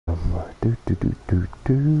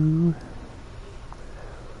Do.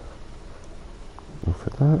 Off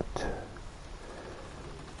of that.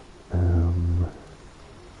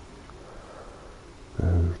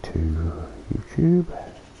 Go to YouTube.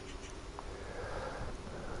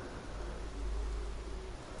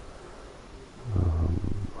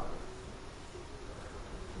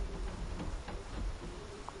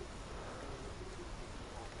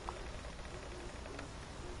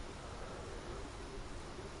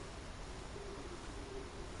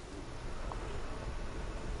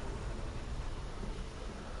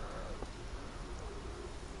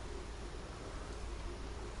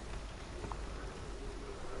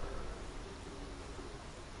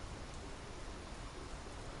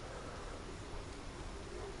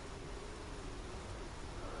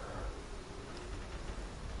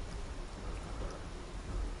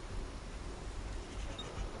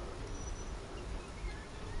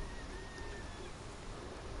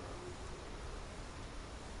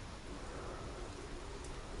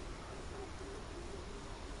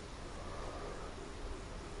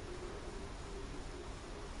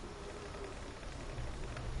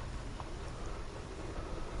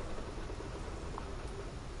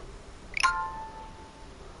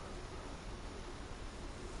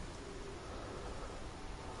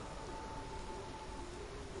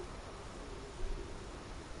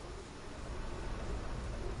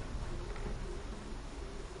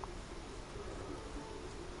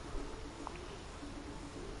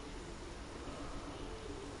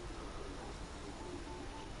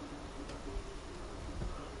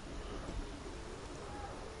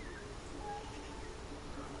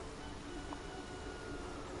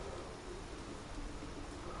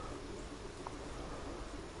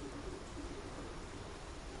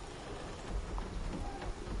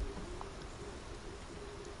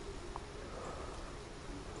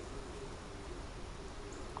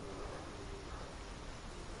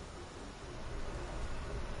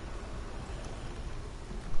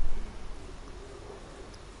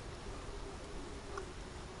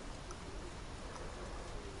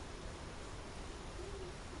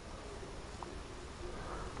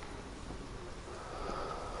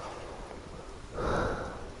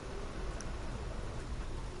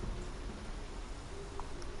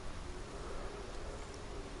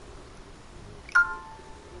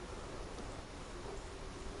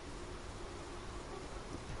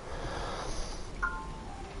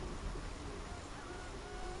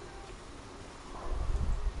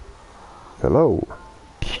 Hello.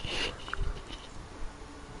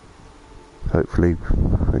 Hopefully,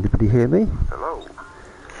 anybody hear me? Hello.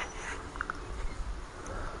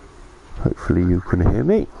 Hopefully you can hear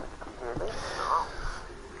me.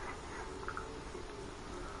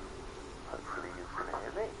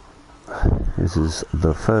 This is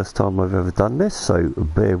the first time I've ever done this, so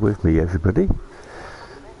bear with me, everybody. This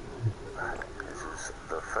is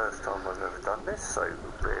the first time I've ever done this, so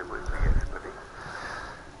bear with me, everybody.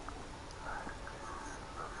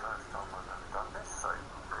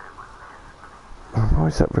 Why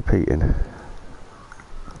is that repeating?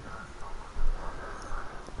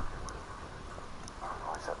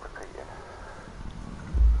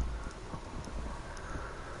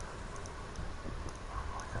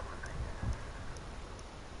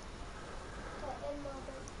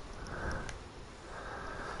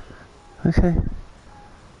 Okay.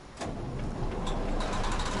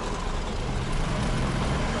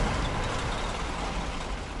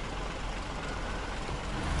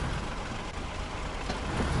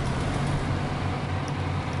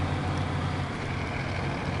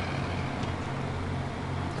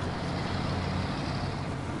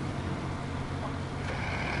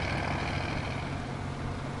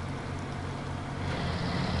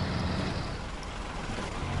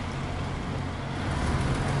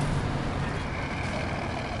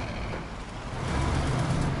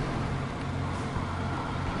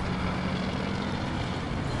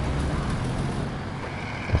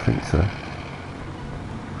 I think so.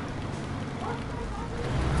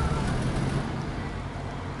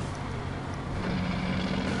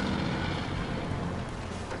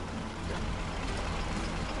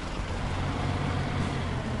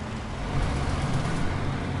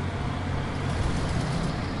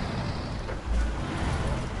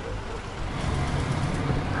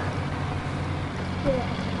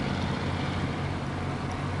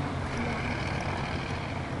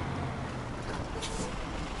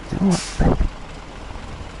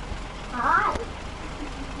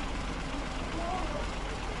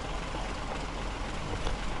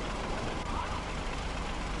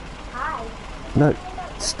 No,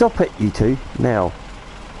 stop it, you two, now.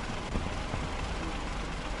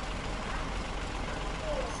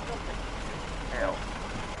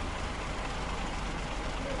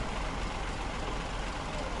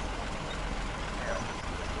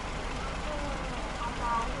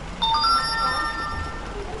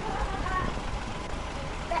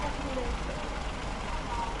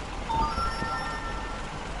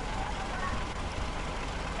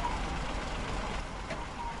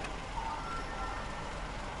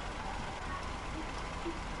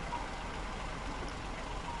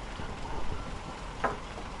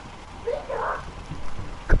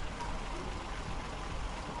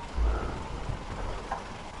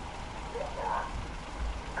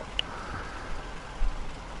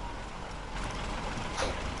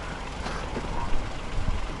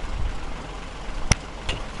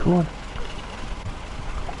 Come on.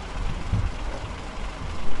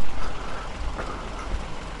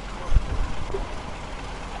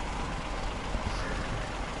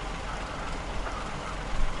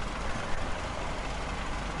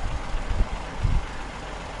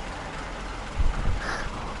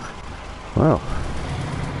 Well,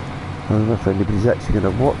 I don't know if anybody's actually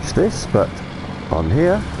going to watch this, but I'm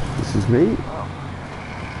here. This is me.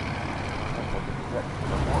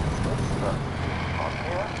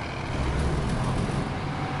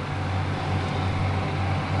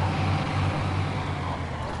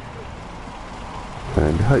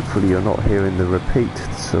 And hopefully you're not hearing the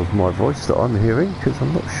repeats of my voice that I'm hearing, because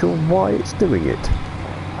I'm not sure why it's doing it.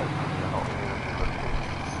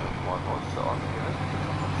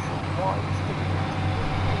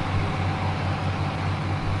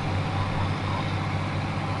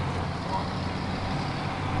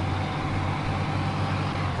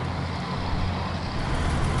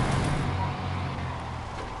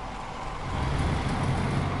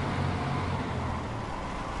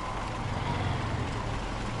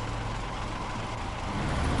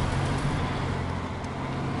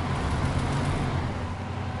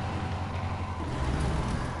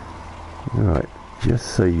 Right,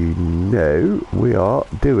 just so you know, we are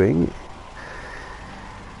doing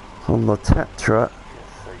on the Tatra.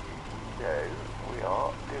 Just so you know, we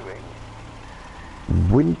are doing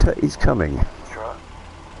Winter is Coming.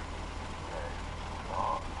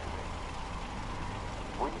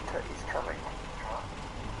 Winter is coming.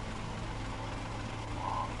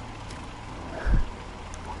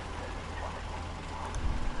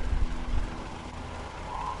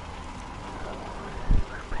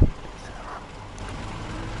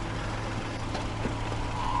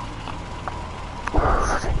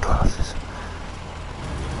 Glasses.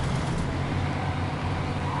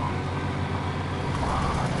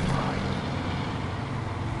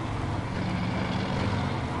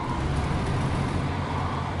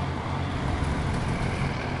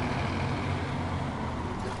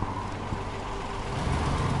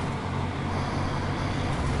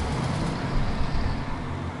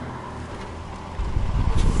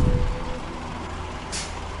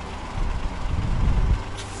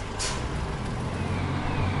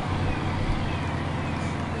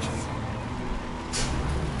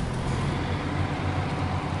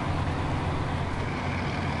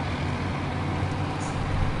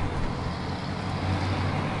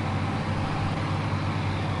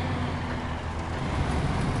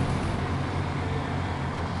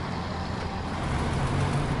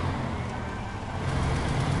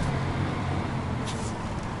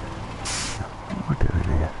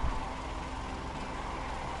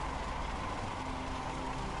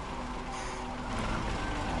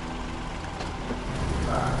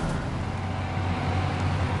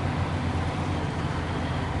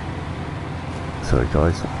 Sorry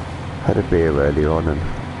guys, had a beer earlier on and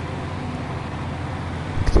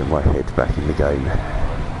had to get my head back in the game.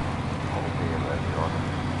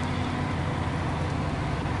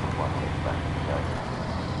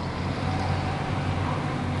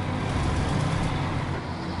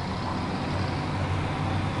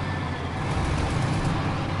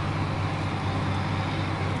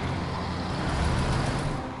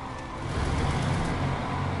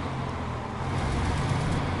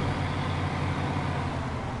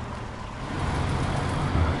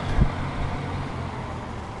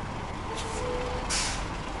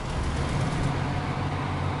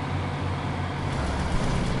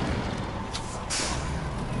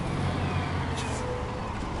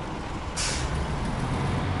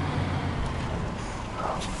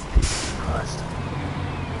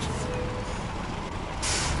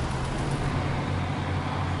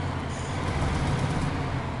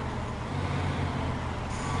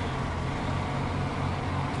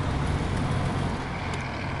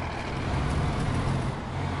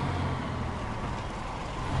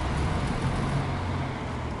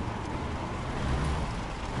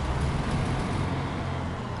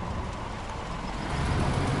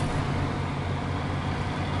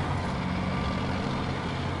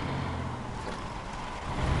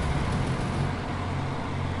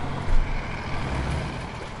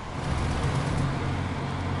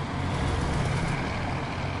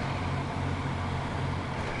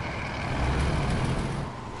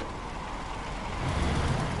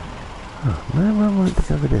 Oh, man, where am I to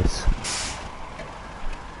go with this?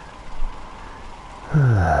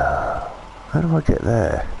 How do I get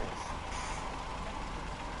there?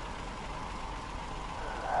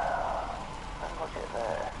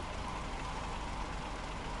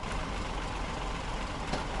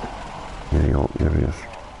 Hang on, let me just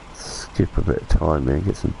skip a bit of time here and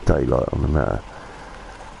get some daylight on the matter.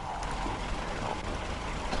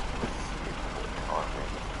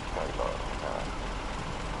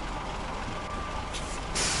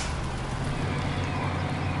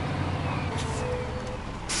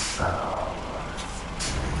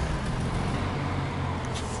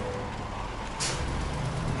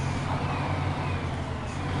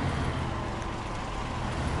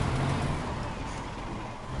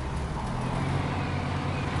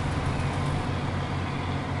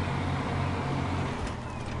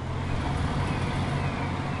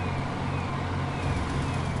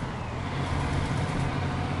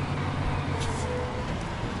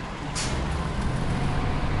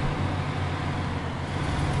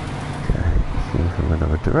 From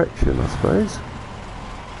another direction, I suppose.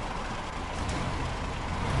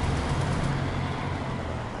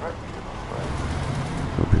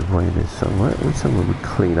 There'll be a way in here somewhere. I wish someone would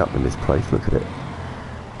clean up in this place. Look at it.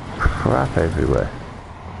 Crap everywhere.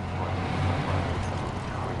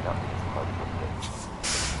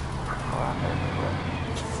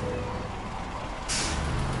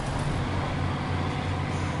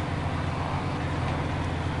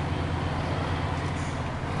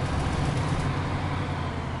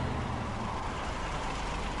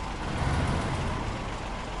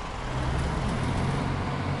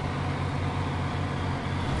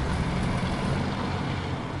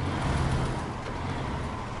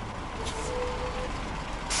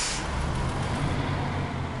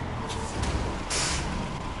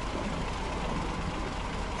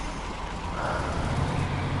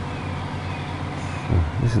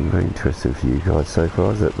 This isn't very interesting for you guys so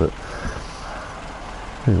far, is it? But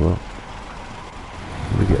oh well,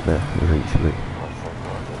 we get there eventually.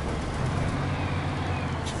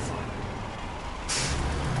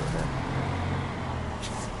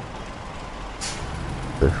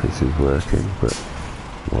 If this is working, but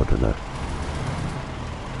well, I don't know.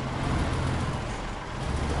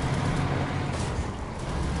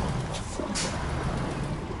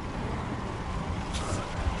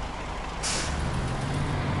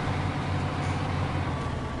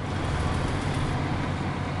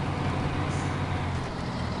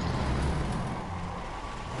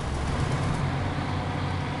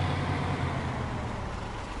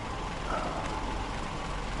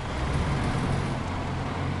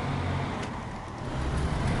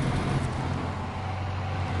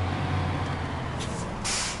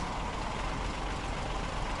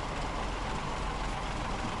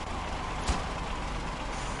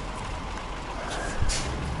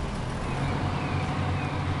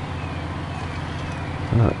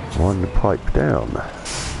 Right, wind the pipe down.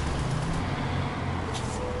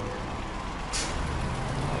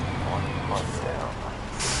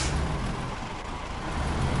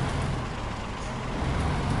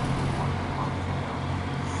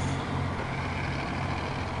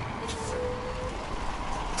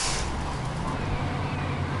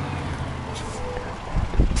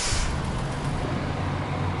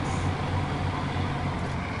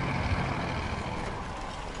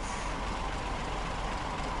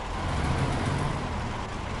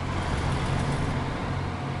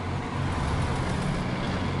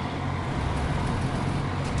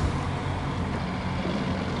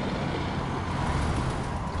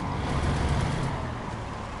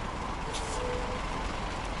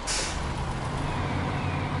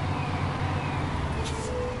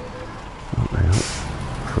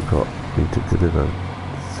 To deliver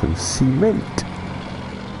some cement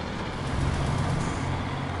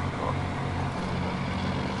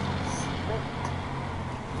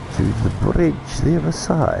to the bridge the other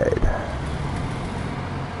side.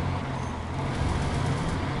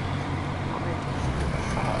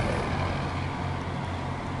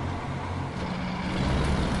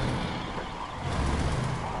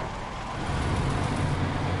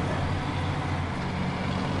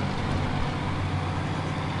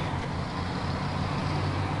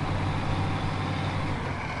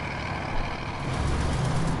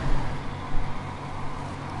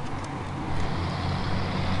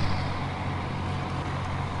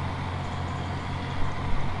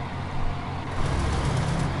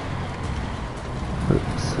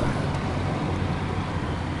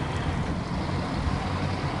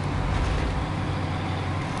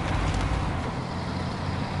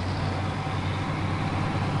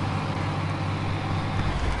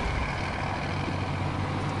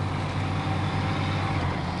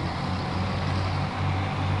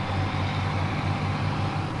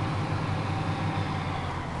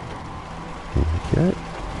 Here we go.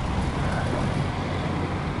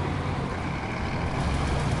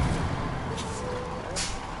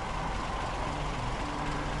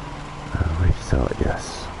 Restart, yes.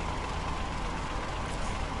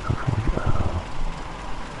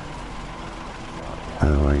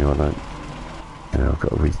 Oh, hang on, I've got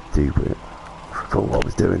to redo it. I forgot what I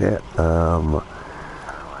was doing here. No,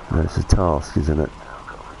 it's a task, isn't it?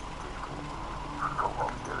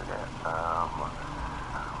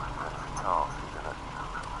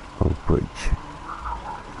 Oh, bridge.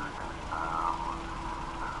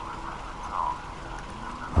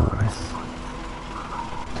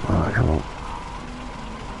 Alright, come on.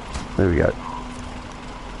 There we go.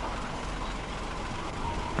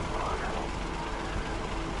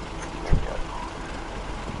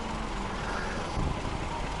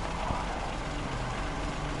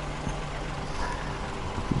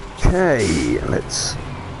 Okay, let's...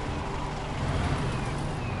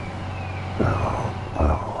 Oh,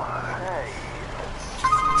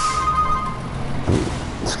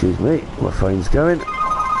 excuse me, my phone's going.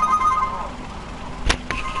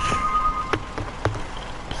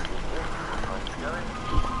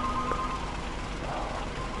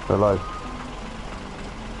 Hello.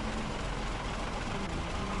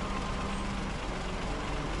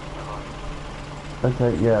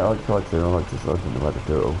 Okay, yeah, I tried to, I didn't know how to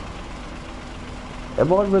do it all.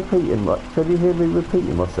 Am I repeating, can you hear me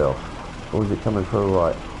repeating myself? Or is it coming through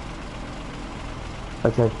alright?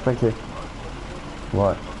 Okay, thank you.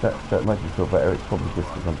 Right, that makes me feel better. It's probably just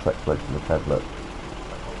because I'm text placing the tablet.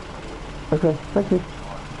 Okay, thank you.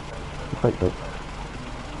 Thank you.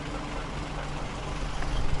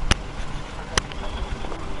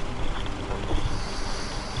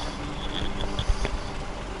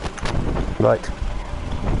 Right.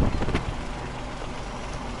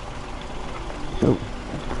 Oh.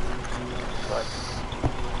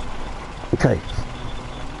 Okay.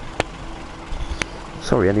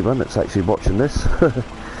 Sorry anyone that's actually watching this.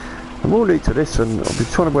 I'm all new to this and I've been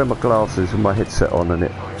trying to wear my glasses with my headset on and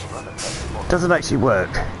it doesn't actually work.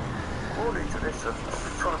 I'm all new to this and I've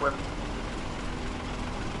been trying to wear...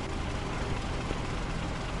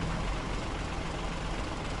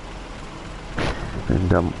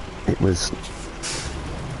 And it was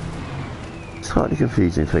slightly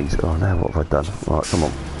confusing things. Oh, now what have I done? Right, come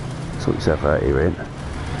on, sort yourself out here, Ian.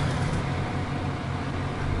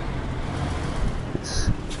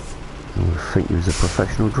 I think he was a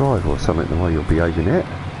professional driver or something, the way you're behaving it.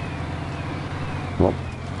 Come on.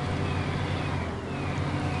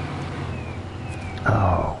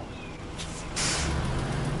 Oh.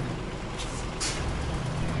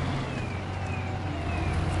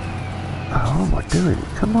 Oh, what am I doing?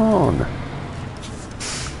 Come on.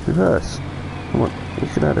 Reverse. Come on,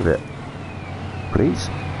 let's get out of it. Please.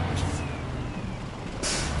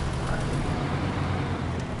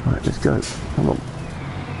 Right, let's go. Come on.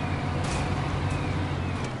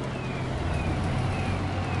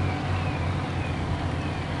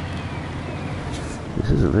 This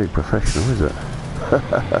isn't very professional, is it?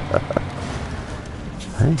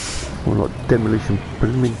 Hey, more like demolition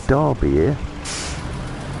blooming derby here.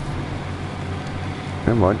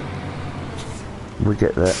 Never mind. We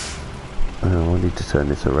get that. Oh, I need to turn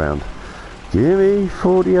this around. Give me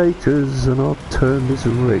 40 acres and I'll turn this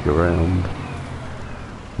rig around.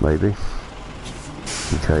 Maybe.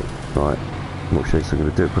 Okay, right. Watch this, I'm going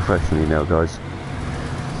to do it professionally now, guys.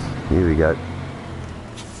 Here we go.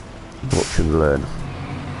 Watch and learn.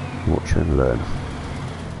 Watch and learn.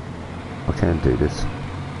 I can do this.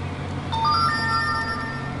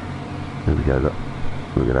 There we go, look.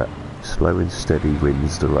 Look at that. Slow and steady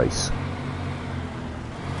wins the race.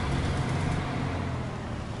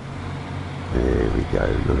 There we go,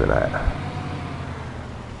 look at that.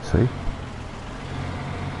 See?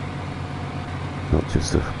 Not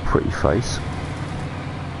just a pretty face.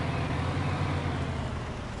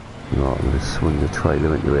 Right, I'm going to swing the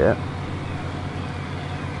trailer into it.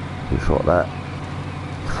 Just like that.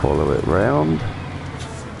 Follow it round.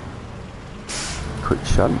 Quick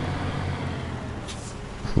shunt.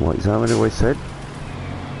 Like Zaman always said,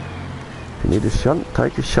 if you need a shunt,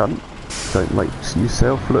 take a shunt. Don't make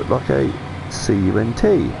yourself look like a CUNT.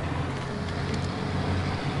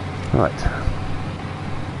 Right.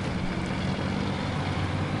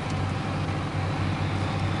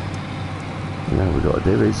 Now all we've got to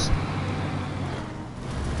do is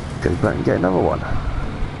go back and get another one.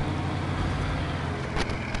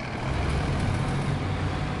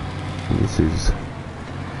 And this is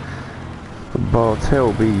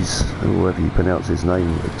Bartelby's, however you pronounce his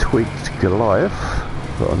name, Twigged Goliath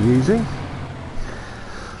that I'm using.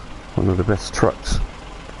 One of the best trucks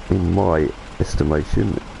in my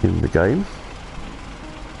estimation in the game.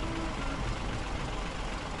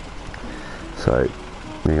 So,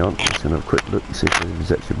 hang on, just going to have a quick look and see if anybody's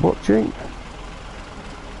actually watching.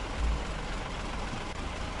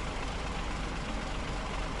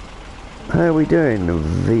 How are we doing,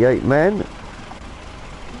 V8 man?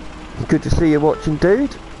 Good to see you watching,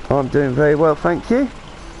 dude. I'm doing very well, thank you.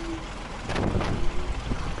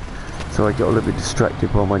 So I got a little bit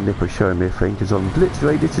distracted by my nipper showing me a thing, because I'm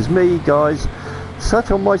literally, this is me, guys,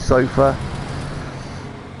 sat on my sofa,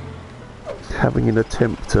 having an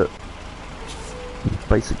attempt at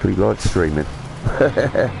basically live streaming.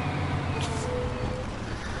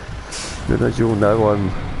 And as you all know,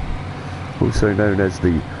 I'm also known as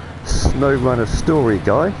the Snowrunner story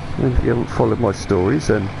guy. And if you haven't followed my stories,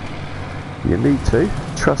 then you need to.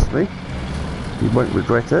 Trust me, you won't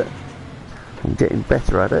regret it. I'm getting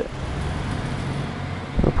better at it.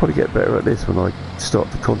 I'll probably get better at this when I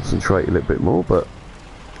start to concentrate a little bit more, but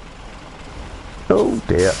oh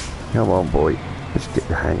dear, come on boy, let's get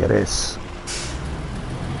the hang of this.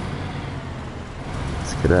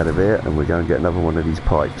 Let's get out of here and we're going to get another one of these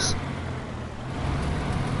pipes.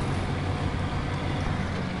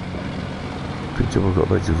 Good job I've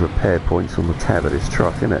got loads of repair points on the cab of this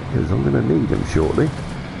truck, innit? Because I'm going to need them shortly.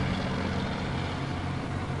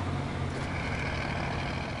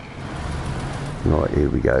 Right, here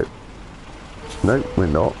we go. No, we're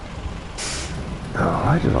not. Oh,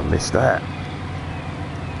 how did I miss that?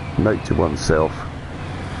 Note to oneself.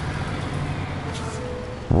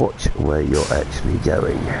 Watch where you're actually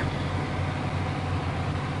going.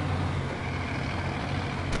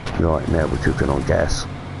 Right, now we're cooking on gas.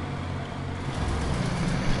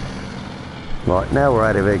 Right, now we're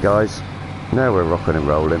out of here, guys. Now we're rocking and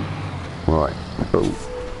rolling. Right, oh,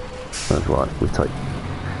 that's right, we take...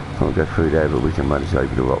 Can't go through there, but we can manage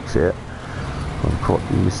over the rocks here. I've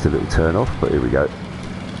quite missed a little turn off, but here we go.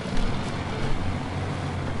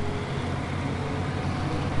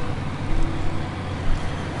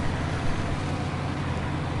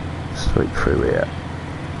 Straight through here.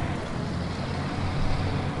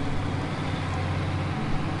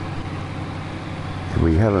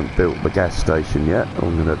 We haven't built the gas station yet.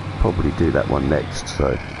 I'm going to probably do that one next,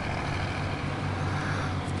 so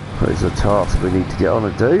there's a task we need to get on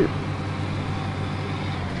and do.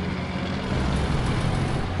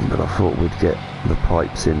 But I thought we'd get the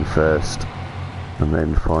pipes in first and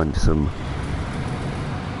then find some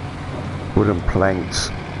wooden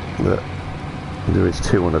planks that there is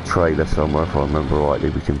 2 on a trailer somewhere, if I remember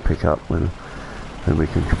rightly, we can pick up and we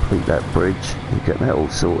can complete that bridge and get that all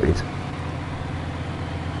sorted.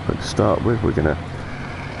 But to start with, we're going to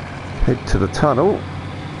head to the tunnel.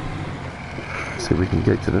 So we can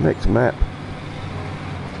go to the next map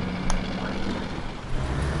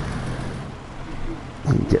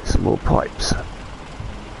and get some more pipes.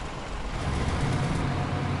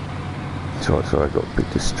 Sorry, I got a bit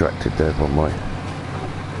distracted there by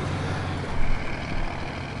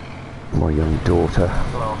my young daughter.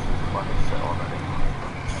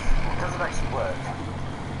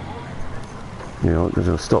 You know, I'm going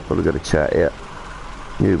to stop, but we're going to chat here.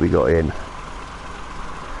 Who we got in?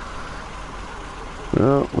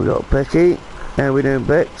 Oh, we got Becky. How we doing,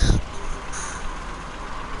 Bex?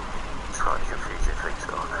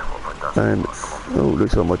 And oh,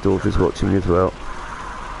 looks like my daughter's watching as well.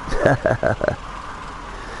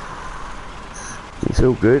 It's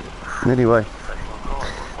all good. Anyway,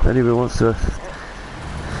 if anyone wants to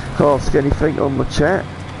ask anything on the chat,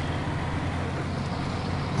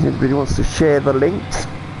 anybody wants to share the link,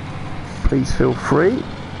 please feel free.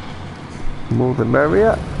 More the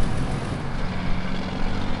merrier.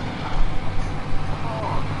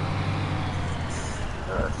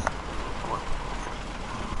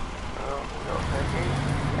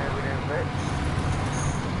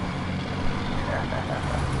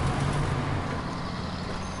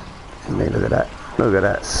 Look at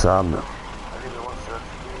that sun.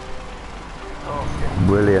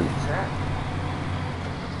 Brilliant.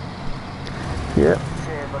 Yep.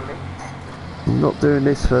 I'm not doing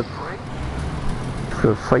this for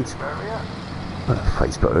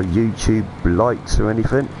Facebook or YouTube likes or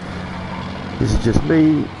anything. This is just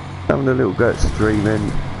me having a little go at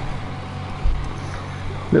streaming.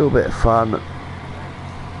 A little bit of fun.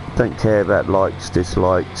 Don't care about likes,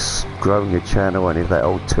 dislikes, growing a channel, any of that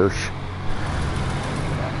old tush.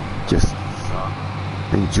 Just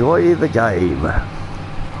enjoy the game. Don't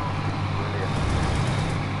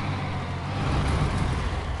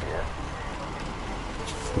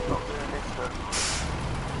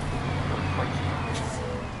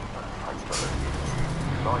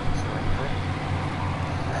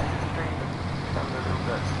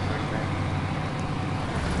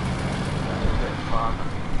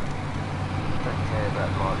care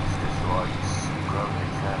about likes, dislikes.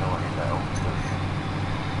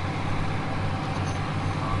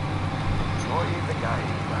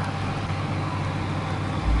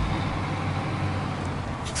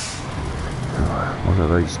 of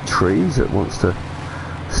those trees that wants to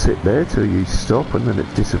sit there till you stop and then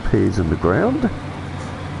it disappears in the ground.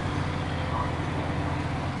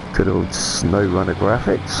 Good old Snowrunner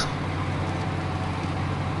graphics.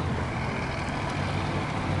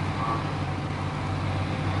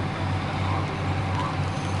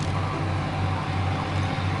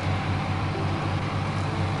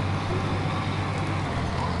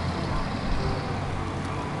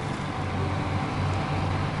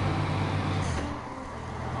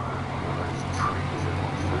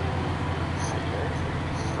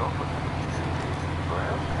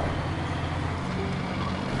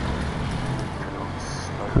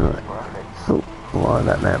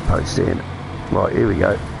 That lamppost in. Right, here we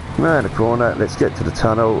go. Round the corner, let's get to the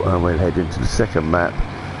tunnel and we'll head into the second map.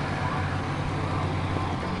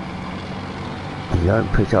 You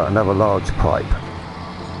don't pick up another large pipe.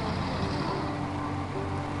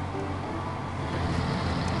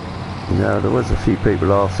 Now, there was a few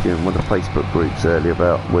people asking in one of the Facebook groups earlier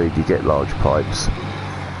about where do you get large pipes.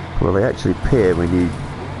 Well, they actually appear when you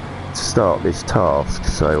start this task,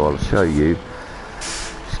 so I'll show you.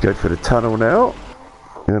 Just go for the tunnel now.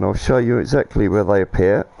 And I'll show you exactly where they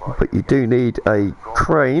appear, but you do need a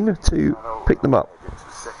crane to pick them up.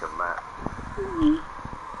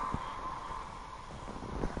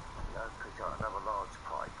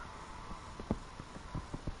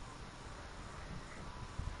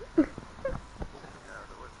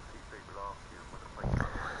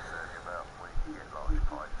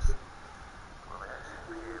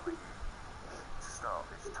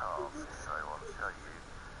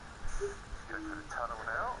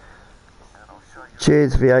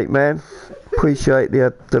 Cheers, V8 man. Appreciate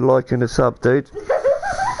the like and the sub, dude.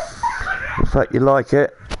 In fact, you like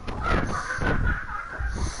it.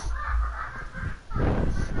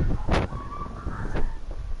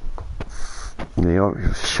 Yeah,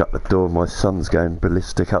 I'll shut the door. My son's going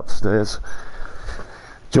ballistic upstairs.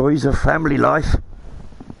 Joys of family life.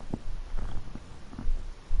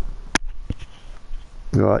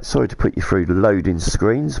 Right, sorry to put you through the loading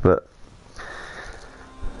screens, but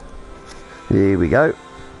here we go.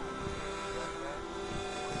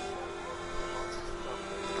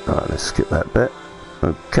 Right, let's skip that bit.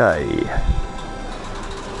 Okay.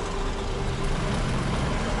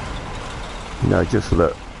 No, just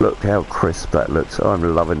look how crisp that looks. I'm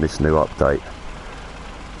loving this new update.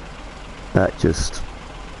 That just,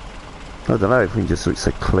 I don't know, everything just looks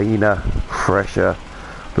so cleaner, fresher.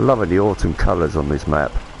 Loving the autumn colours on this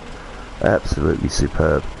map. Absolutely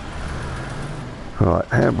superb. Right,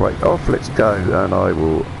 handbrake off, let's go, and I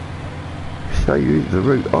will show you the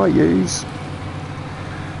route I use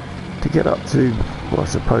to get up to, well, I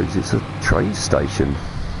suppose it's a train station.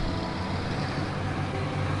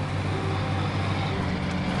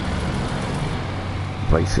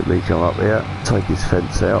 Basically come up here, take his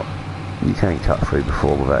fence out. You can cut through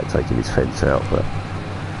before without taking his fence out, but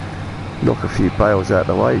knock a few bales out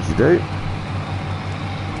of the way as you do.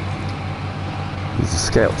 There's a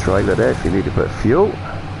scout trailer there if you need a bit of fuel.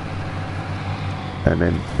 And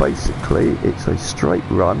then basically it's a straight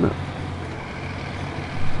run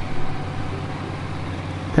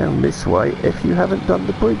down this way if you haven't done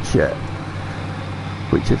the bridge yet.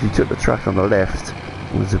 Which, if you took the track on the left,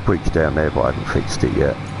 there's a bridge down there, but I haven't fixed it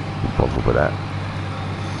yet. Don't bother with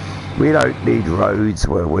that. We don't need roads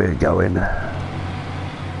where we're going.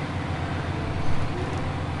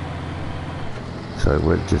 So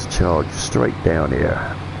we'll just charge straight down here.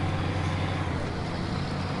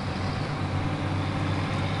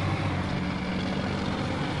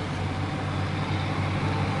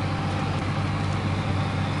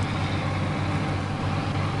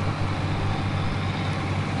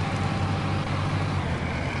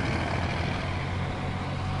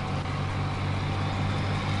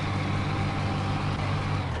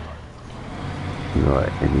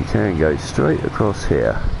 Right, and you can go straight across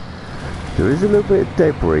here. There is a little bit of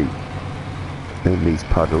debris in these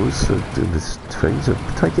puddles, in this thing, so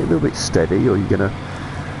take it a little bit steady or you're going to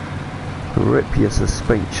rip your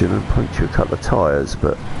suspension and puncture a couple of tyres,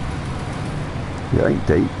 but it ain't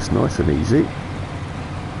deep, it's nice and easy.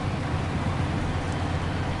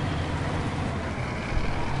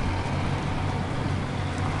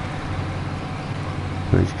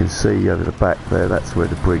 As you can see over the back there, that's where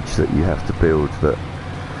the bridge that you have to build, that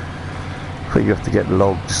I think you have to get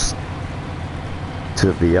logs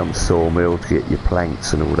to the sawmill to get your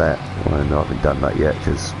planks and all that. Well, I haven't done that yet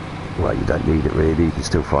because, well, you don't need it really. You can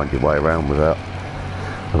still find your way around without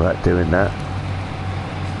doing that.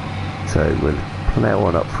 So we'll plough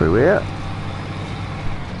on up through here.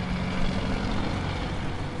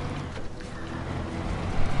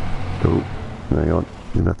 Oh, hang on.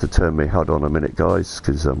 I'm going to have to turn my HUD on a minute, guys,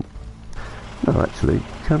 because, no, actually,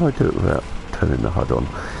 can I do it without turning the HUD on?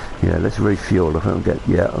 Yeah, let's refuel. If I don't get,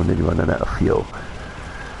 yeah, I'm nearly running out of fuel.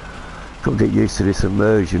 Got to get used to this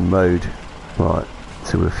immersion mode. Right,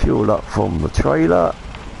 so we'll fuel up from the trailer.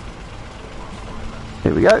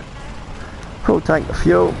 Here we go. Full tank of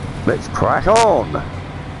fuel. Let's crack on.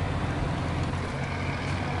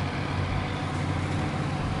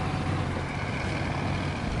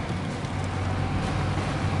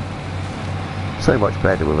 So much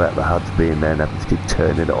better without the HUDs being there and having to keep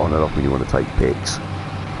turning it on and off when you want to take pics.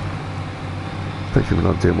 Especially when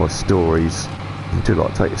I'm doing my stories. I do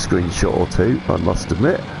like to take a screenshot or two, I must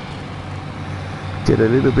admit. Get a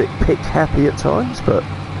little bit pic happy at times, but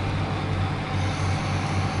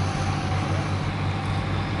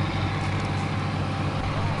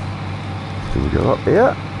we go up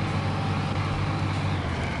here,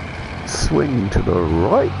 swing to the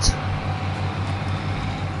right,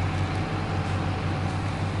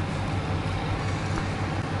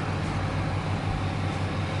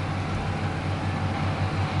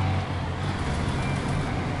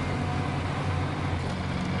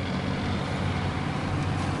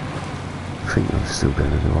 I think I'm still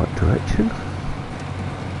going in the right direction.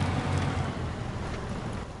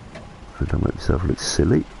 I don't make myself look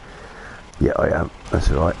silly. Yeah, I am. That's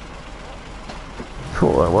right.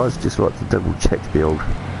 Thought I was. Just like to double check the old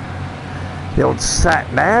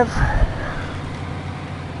sat nav.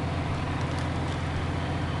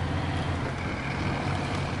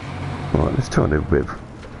 Right, let's try and do a bit of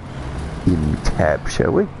in cab,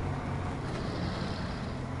 shall we?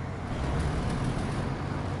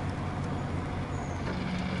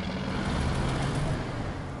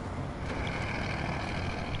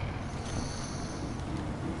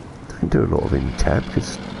 Do a lot of in-cab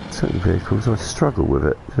because certain vehicles I struggle with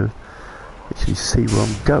it to actually see where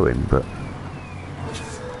I'm going, but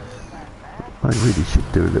I really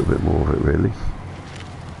should do a little bit more of it really.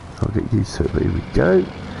 I'll get used to it, but here we go.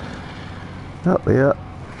 Up here,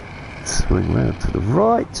 swing round to the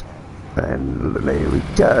right, and there we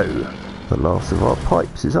go. The last of our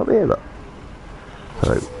pipes is up here, look.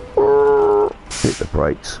 So, hit the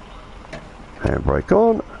brakes, handbrake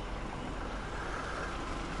on.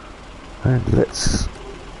 And let's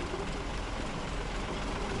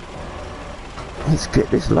get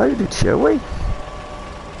this loaded, shall we?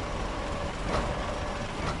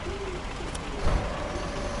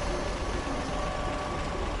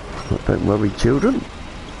 But don't worry, children.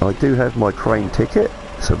 I do have my crane ticket,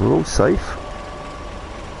 so we're all safe.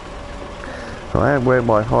 I am wearing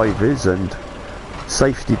my high-vis and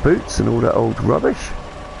safety boots and all that old rubbish.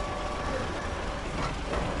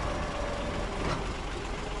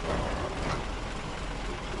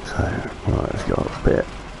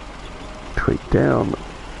 Down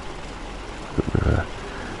with a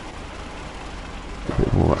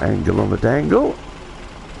bit more angle on the dangle.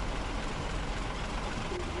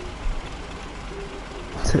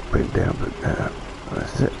 That's it, bring it down, but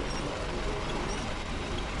that's it.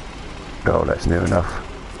 Oh, that's near enough.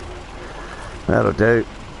 That'll do.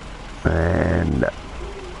 And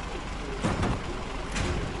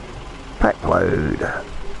pack load.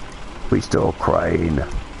 Restore crane.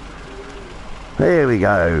 There we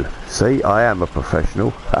go. See, I am a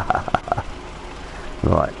professional.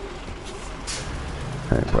 Right.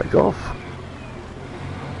 Handbrake off.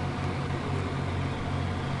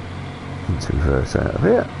 Let's reverse out of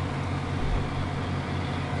here.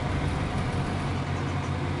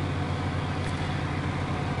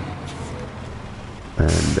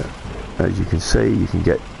 And as you can see, you can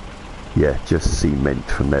get, yeah, just cement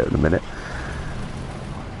from there at the minute.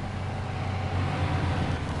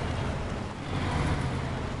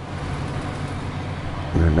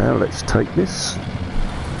 And now let's take this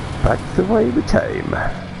back the way we came.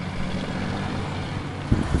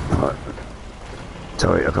 Right.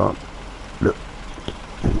 Sorry, I can't look.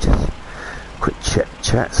 Just quick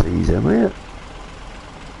chat, so easy am here.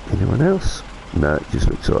 Anyone else? No, it just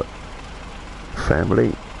looks like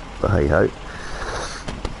family, but hey ho.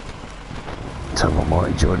 Someone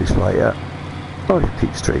might enjoy this later. I'll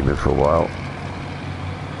keep streaming for a while.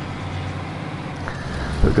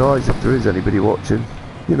 But guys, if there is anybody watching,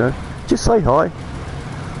 you know, just say hi.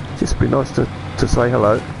 Just be nice to say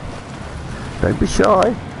hello. Don't be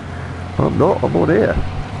shy. I'm not, I'm on here.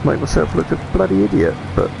 Make myself look a bloody idiot,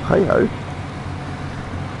 but hey ho.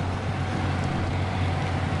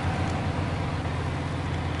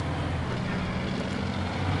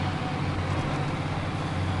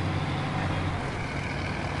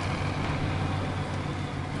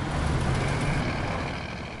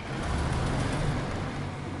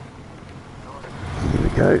 Here we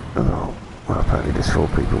go. Oh, well, apparently lucky there's 4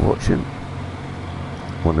 people watching.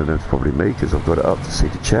 One of them's probably me because I've got it up to see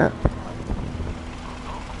the chat.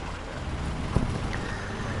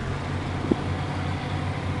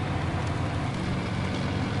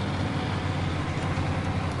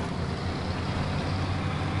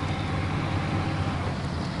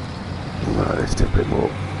 Right, let's do a bit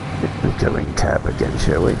more. We'll go in cab again,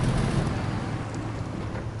 shall we?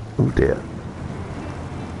 Oh dear.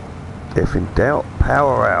 If in doubt,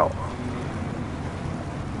 power out.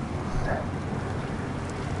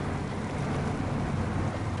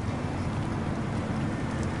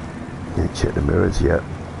 Yeah, check the mirrors, yeah.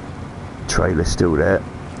 Trailer's still there.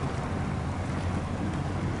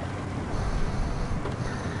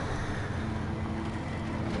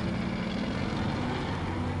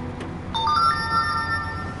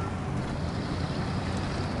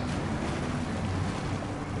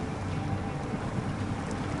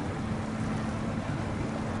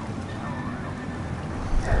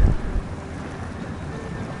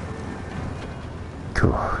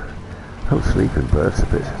 Cool. Whole sleeping berth's a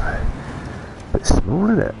bit small,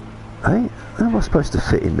 isn't it? Hey, how am I supposed to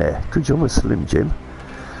fit in there? Good job, I'm a Slim Jim.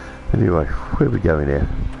 Anyway, where are we going here?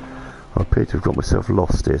 I appear to have got myself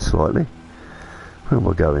lost here slightly. Where am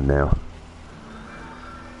I going now?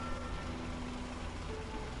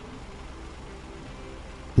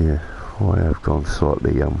 Yeah, I have gone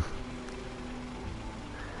slightly,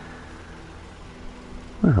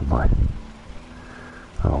 where am I?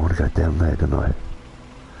 Oh, I want to go down there, don't I?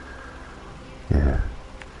 Yeah.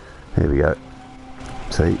 Here we go.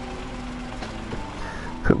 See?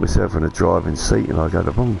 Put myself in a driving seat and I go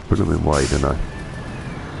the wrong blooming way, don't I?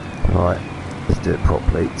 Right, let's do it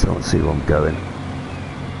properly so I can see where I'm going.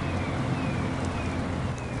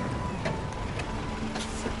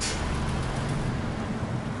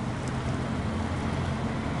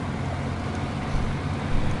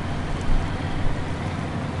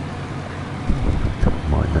 Don't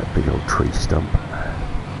mind that big old tree stump.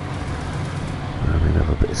 I mean, have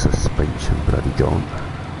a bit of suspension bloody gone.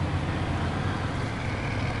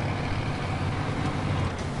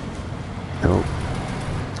 Oh.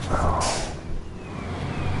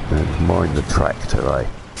 And mind the tractor, eh?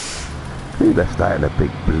 Who left that in a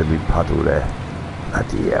big blooming puddle there?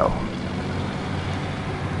 Bloody hell.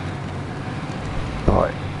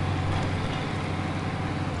 Right.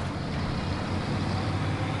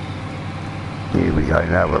 Here we go,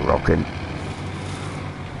 now we're rocking.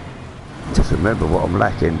 Just remember what I'm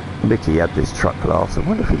lacking. Mickey had this truck last. I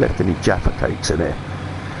wonder if he left any Jaffa cakes in there.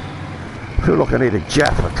 I feel like I need a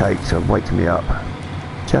Jaffa cake to wake me up.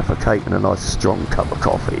 Jaffa cake and a nice strong cup of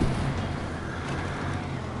coffee.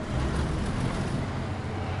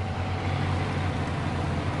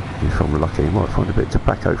 If I'm lucky, I might find a bit of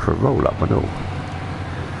tobacco for a roll up and all.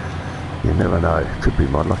 You never know, could be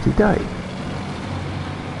my lucky day.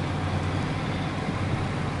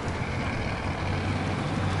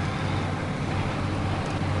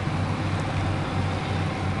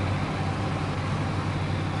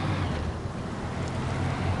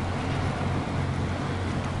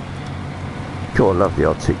 God, I love the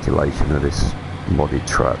articulation of this modded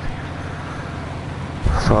truck.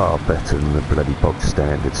 Far better than the bloody bog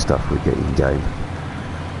standard stuff we get in game.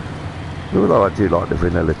 Although I do like the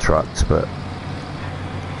vanilla trucks, but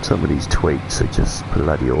some of these tweaks are just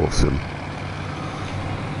bloody awesome.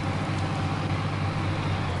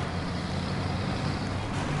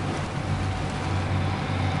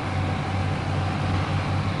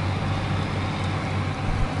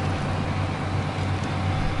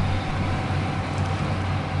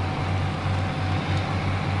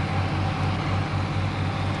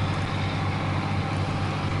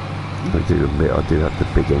 I do admit I do have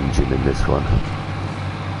the big engine in this one.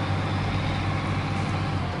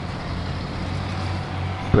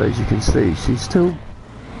 But as you can see, she still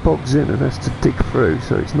bogs in and has to dig through,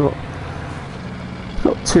 so it's not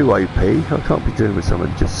too OP. I can't be doing with someone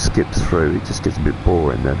that just skips through, it just gets a bit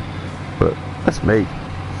boring then. But that's me.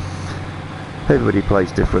 Everybody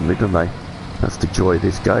plays differently, don't they? That's the joy of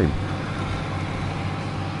this game.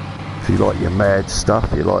 If you like your mad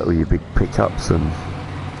stuff, you like all your big pickups and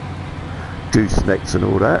goosenecks and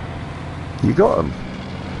all that, you got them.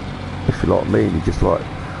 If you're like me and you just like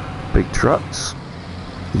big trucks,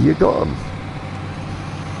 you got them.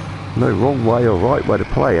 No wrong way or right way to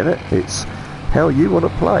play in it, it's how you want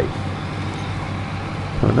to play,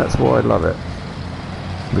 and that's why I love it,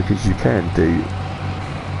 because you can do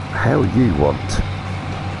how you want.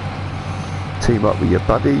 Team up with your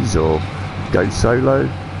buddies or go solo.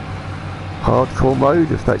 Hardcore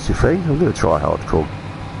mode if that's your thing. I'm going to try hardcore.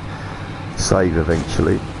 Save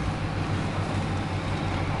eventually.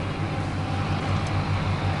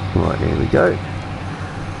 Right, here we go.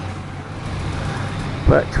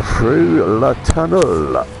 back through La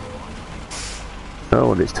Tunnel.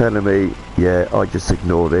 Oh, and it's telling me, yeah, I just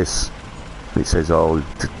ignore this. It says, oh,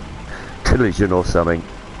 collision or something.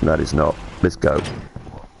 No, it's not. Let's go. Team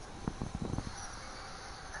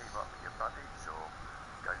up with your buddies or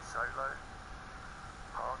go solo.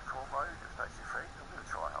 Hardcore mode, if that's your thing. I'm going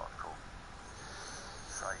to try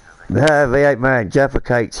hardcore. V8 man, Jaffa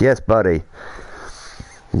cakes, yes buddy.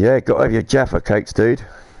 Yeah, got to have your Jaffa cakes, dude.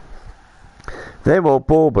 Them or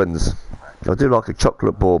bourbons. I do like a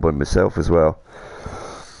chocolate bourbon myself as well.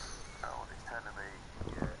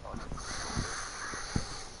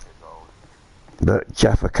 But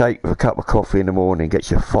Jaffa cake with a cup of coffee in the morning gets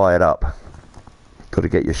you fired up. Got to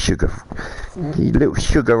get your sugar, your little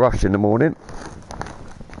sugar rush in the morning.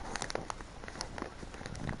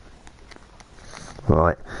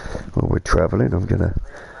 Right, well we're travelling, I'm gonna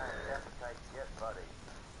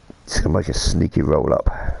make a sneaky roll up,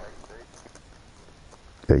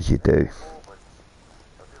 as you do.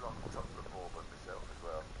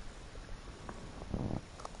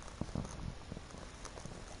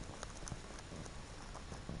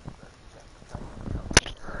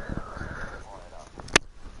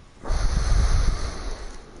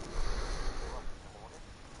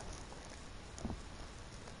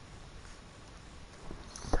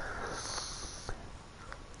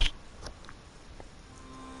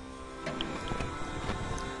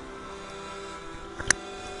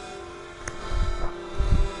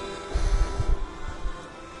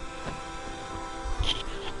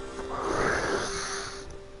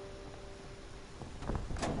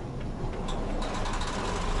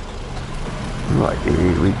 Right,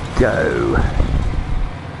 here we go.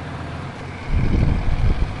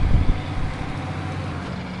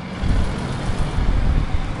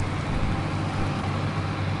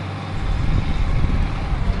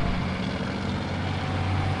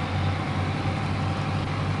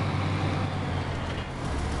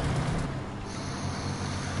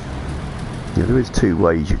 Yeah, there is two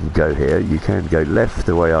ways you can go here. You can go left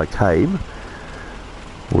the way I came,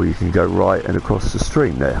 or you can go right and across the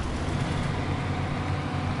stream there.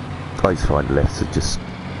 I find lefts are just,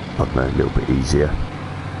 I don't know, a little bit easier.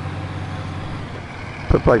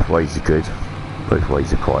 But both ways are good. Both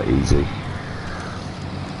ways are quite easy.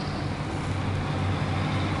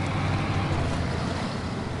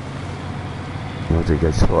 I do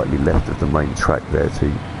go slightly left of the main track there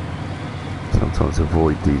to sometimes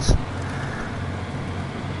avoid these.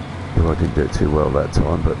 Well, I didn't do it too well that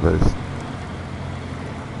time, but there's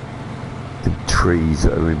the trees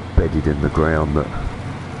that are embedded in the ground that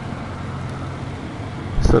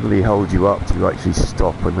suddenly hold you up to actually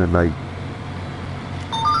stop, and then they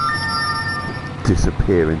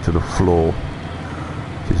disappear into the floor,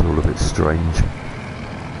 which is all a bit strange.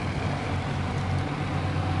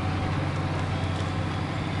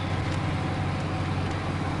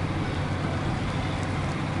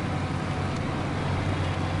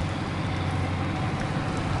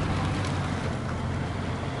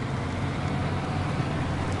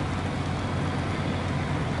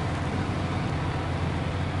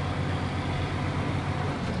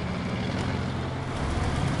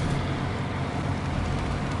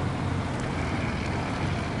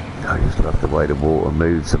 I just love the way the water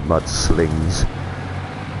moves and mud slings.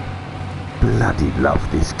 Bloody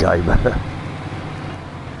love this game.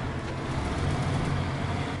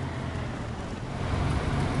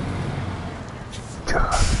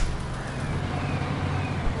 God.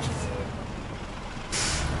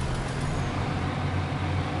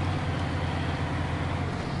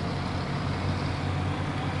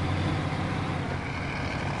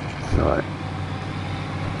 Right.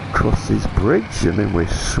 Cross this bridge and then we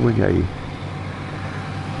swing a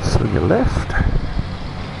left.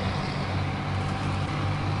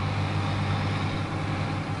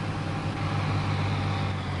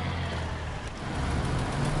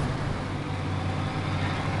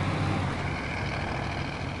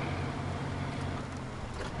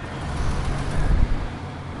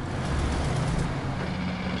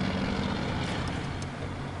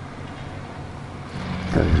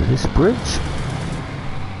 Go to this bridge.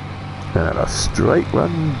 And a straight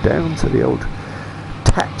run down to the old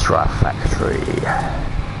Tatra factory.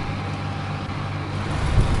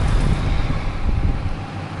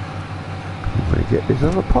 I'm going to get this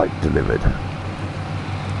other pipe delivered.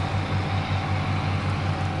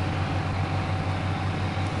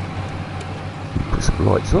 Put some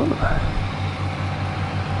lights on.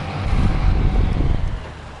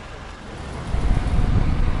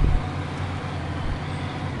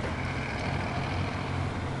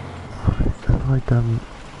 Have I done?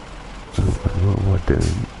 What am I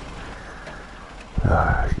doing?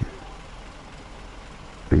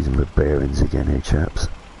 the bearings again here, chaps.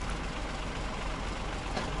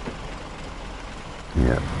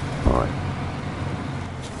 Yeah, right.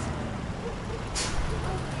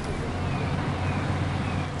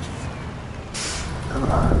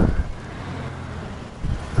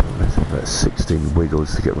 Let's have about 16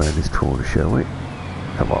 wiggles to get around this corner, shall we?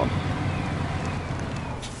 Come on.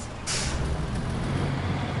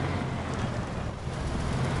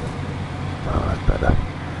 Oh, that's better.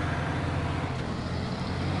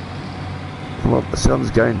 Come on, the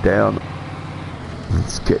sun's going down.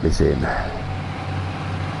 Let's get this in.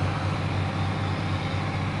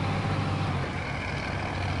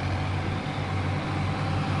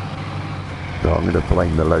 Oh, I'm going to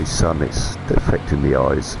blame the low sun, it's affecting the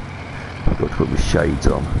eyes. I've got to put my shades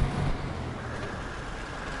on.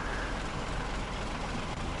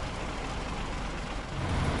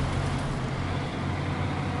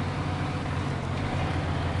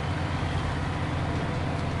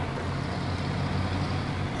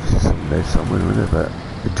 There's somewhere in there about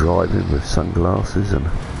driving with sunglasses and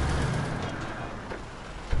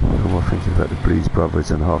I'm thinking about the Blues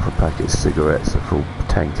Brothers and half a packet of cigarettes, a full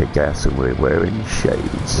tank of gas, and we're wearing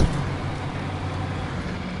shades.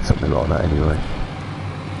 Something like that anyway.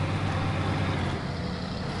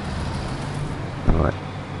 Right,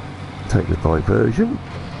 take the diversion.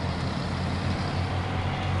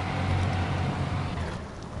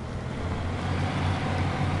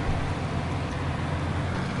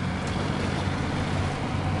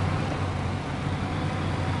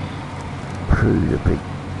 Through the big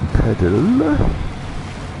pedal.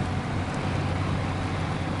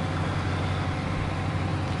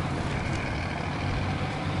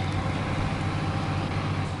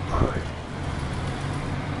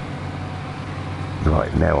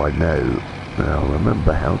 Right, now I know. I'll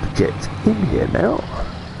remember how to get in here now.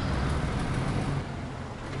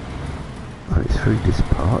 Oh, it's through this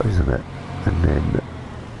part, isn't it? And then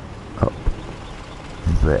up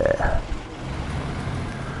there.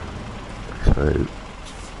 So,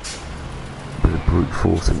 a bit of brute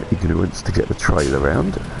force and ignorance to get the trail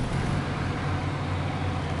around.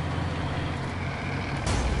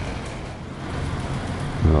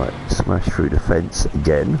 Right, smash through the fence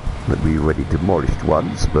again, that we already demolished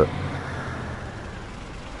once, but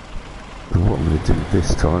what I'm going to do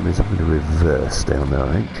this time is I'm going to reverse down there,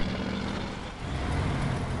 I think.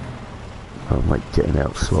 I'll make getting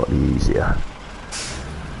out slightly easier.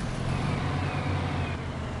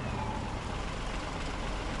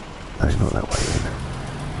 No, not that way in.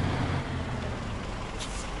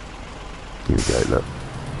 Here we go, look.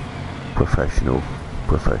 Professional,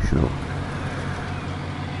 professional.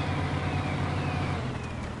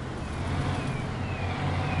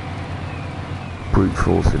 Brute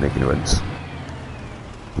force and ignorance.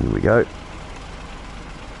 Here we go.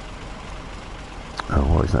 Oh,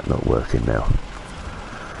 why is that not working now?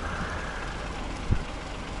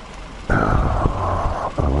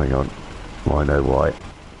 Oh, hang on. Well, I know why.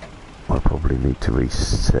 I probably need to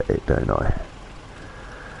reset it, don't I?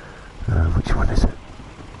 Which one is it?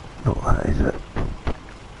 Not that, is it?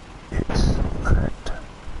 It's that.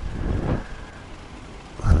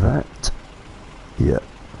 That. Yeah.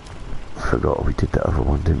 Forgot we did that other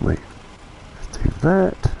one, didn't we? Let's do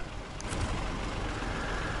that.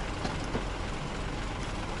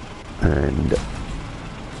 And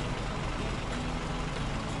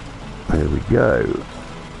there we go.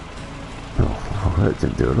 Oh, that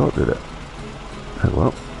didn't do a lot, did it? Oh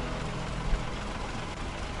well.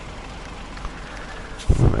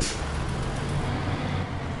 Right.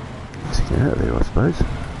 Let's get out of there, I suppose.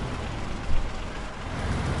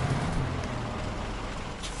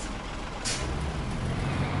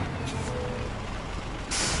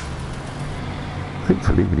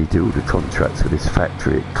 Hopefully when you do all the contracts with this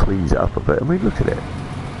factory it cleans it up a bit. I mean, look at it.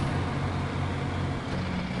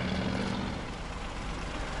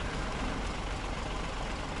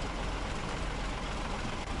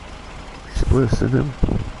 It's worse than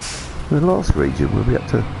the last region where we had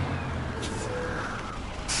to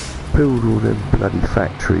build all them bloody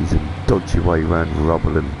factories and dodge your way around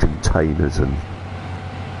rubble and containers and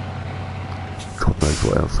God knows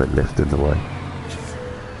what else they left in the way.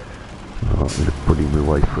 Right, I'm going to bully my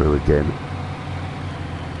way through again.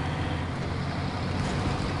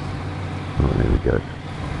 Right, there we go.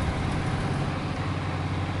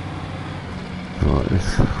 Right,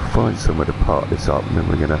 let's find somewhere to park this up and then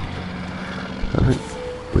we're going to, I think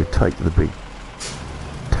we'll take the big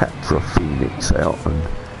Tatra Phoenix out and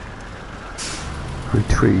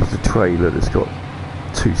retrieve the trailer that's got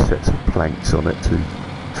 2 sets of planks on it to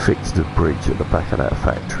fix the bridge at the back of that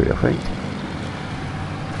factory, I think.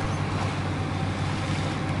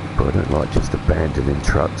 but I don't like just abandoning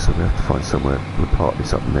trucks, so we have to find somewhere to park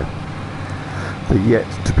this up in there. The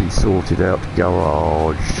yet to be sorted out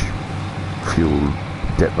garage, fuel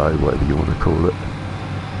depot, whatever you want to call it.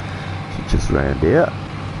 So just round here.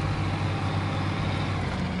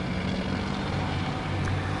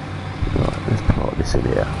 Right, let's park this in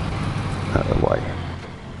here. Out of the way.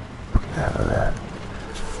 Out of there.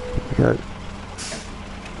 There we go.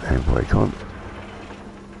 Handbrake on.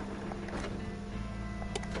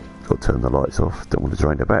 Got to turn the lights off. Don't want to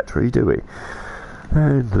drain the battery, do we?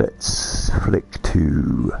 And let's flick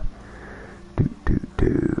to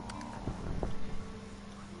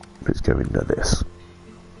let's go into this.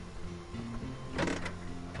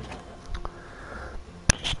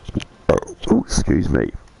 Oh, excuse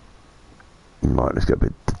me. Right, let's get a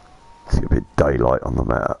bit daylight on the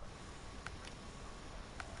matter.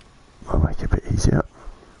 I'll make it a bit easier.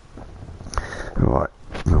 Right,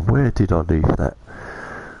 now where did I leave that?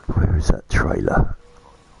 Where is that trailer?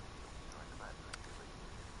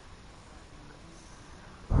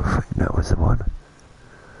 I think that was the one.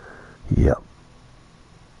 Yep.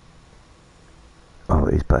 Oh,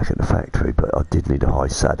 it is back at the factory, but I did need a high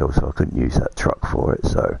saddle, so I couldn't use that truck for it,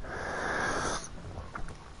 so...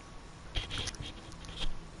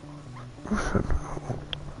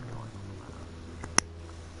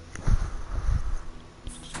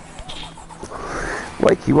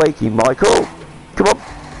 Wakey, wakey, Michael! Come on,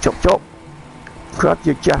 chop chop! Grab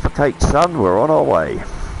your Jaffa cake, son, we're on our way.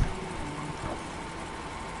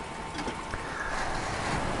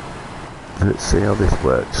 Let's see how this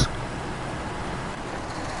works.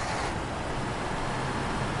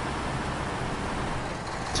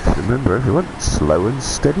 Just remember everyone, slow and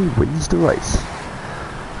steady wins the race.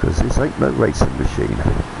 Because this ain't no racing machine.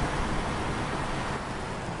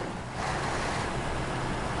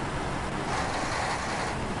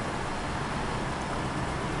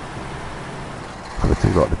 I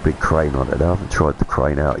do like the big crane on it. I haven't tried the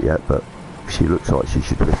crane out yet, but she looks like she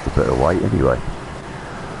should lift a bit of weight anyway.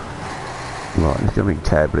 Right, let's go in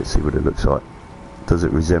cab, let's see what it looks like. Does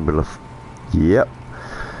it resemble a... Yep.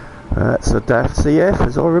 That's a DAF CF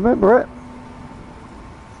as I remember it.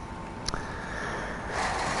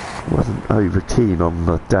 Wasn't over keen on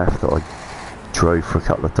the DAF that I drove for a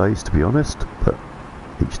couple of days, to be honest, but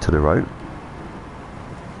each to their own.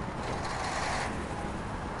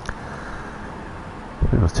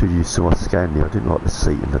 I was too used to my Scania. I didn't like the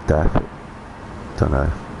seat in the DAF. Don't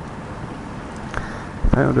know.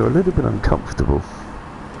 Found her a little bit uncomfortable.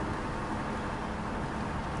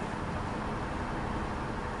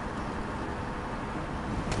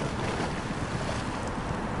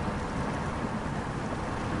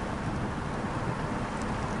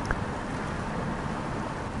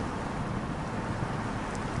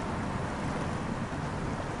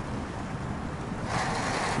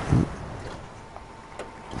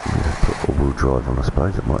 Put all-wheel drive on, I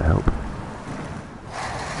suppose, it might help.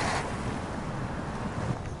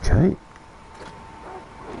 Okay.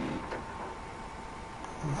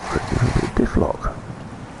 Put a little bit of diff lock.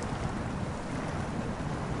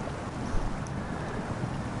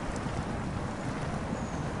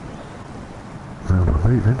 Now we're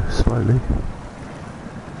moving slowly.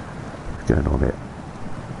 What's going on here?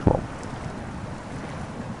 Come on.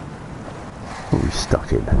 What are we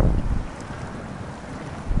stuck in?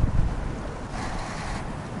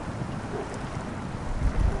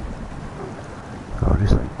 Oh,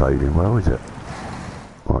 this ain't boding well, is it?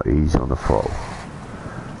 Right, easy on the throttle.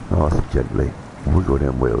 Nice and gently. Wiggle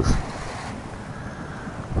them wheels.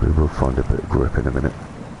 We will find a bit of grip in a minute.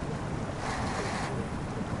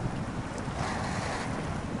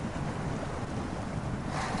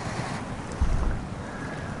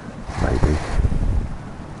 Maybe.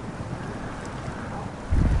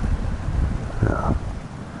 Yeah.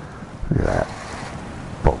 Look at that.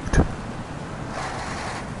 Bogged.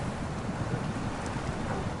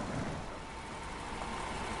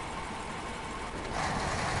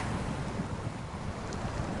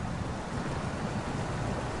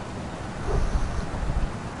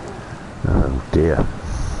 Oh dear.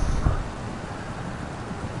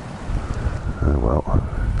 Oh well.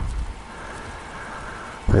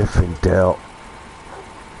 If in doubt,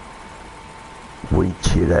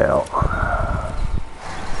 winch it out.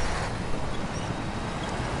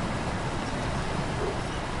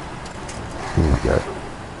 Here we go.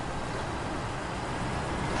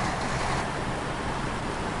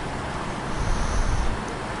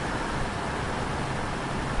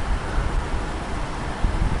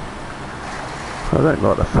 I don't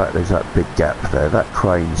like the fact there's that big gap there. That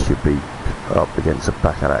crane should be up against the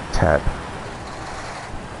back of that cab.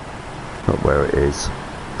 Not where it is.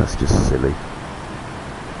 That's just silly.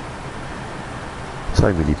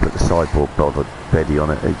 Same when you put the sideboard beddy on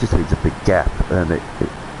it, it just leaves a big gap, and it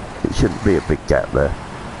shouldn't be a big gap there.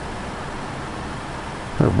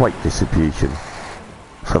 The weight distribution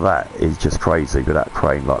for that is just crazy with that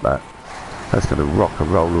crane like that. That's going to rock and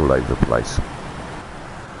roll all over the place.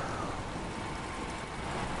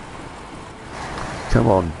 Come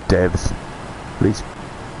on, devs. At least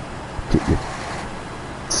get your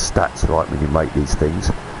stats right when you make these things.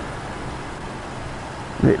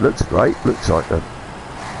 It looks great. Looks like a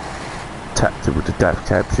tactical to daft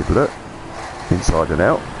cab should look, inside and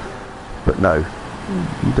out. But no,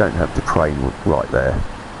 you don't have the crane right there.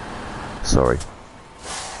 Sorry.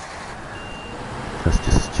 That's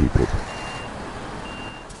just stupid.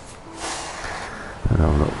 And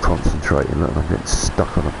I'm not concentrating, look, I'm getting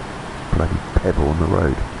stuck on a bloody pebble on the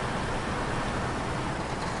road.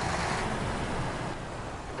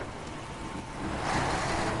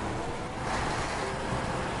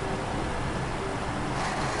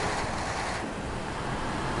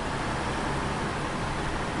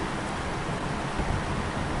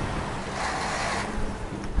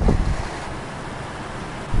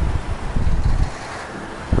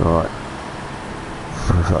 Right,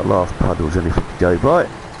 so that last puddle's anything to go by.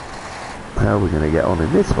 How are we going to get on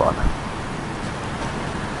in this one?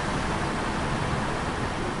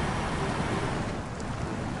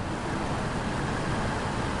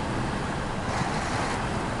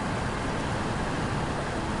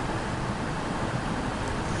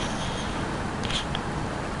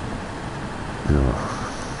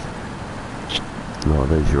 Oh,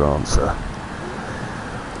 there's your answer.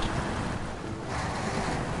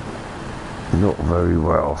 Not very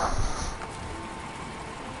well.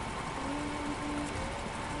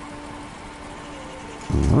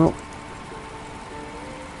 Well,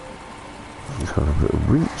 just got a bit of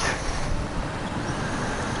reach.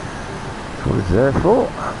 That's what it's there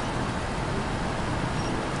for.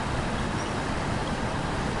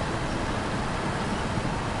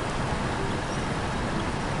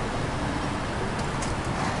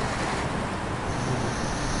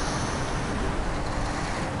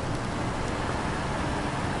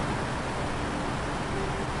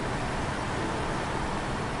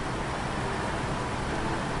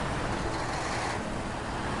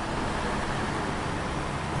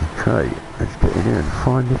 Okay, let's get in here and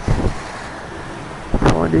find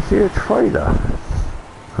this here trailer.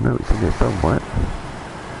 I know it's in here somewhere.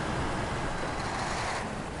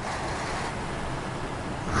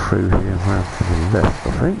 Through here and round to the left, I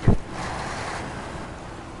think.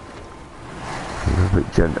 A little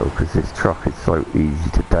bit gentle because this truck is so easy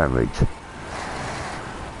to damage.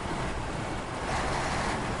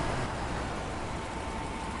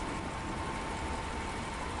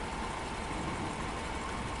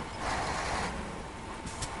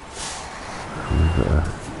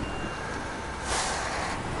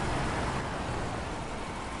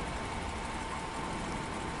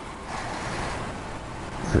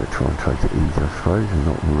 So try and take it easy, I suppose, and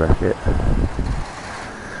not wreck it.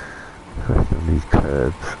 Especially on these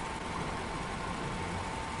curbs.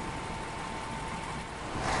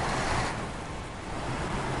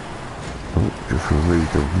 Oh, just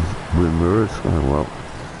removed the wind mirrors. Oh well.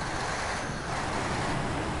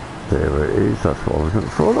 There it is, that's what I was looking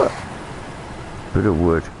for. Look. Bit of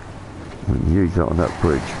wood. We can use that on that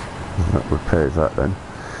bridge. That repairs that then.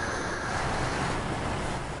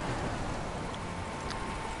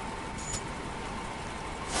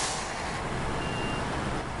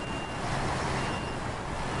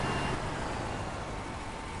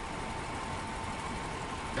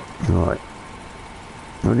 Right.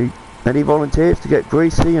 Any volunteers to get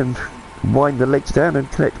greasy and wind the legs down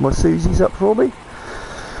and connect my Susies up for me?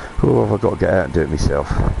 Or have I got to get out and do it myself?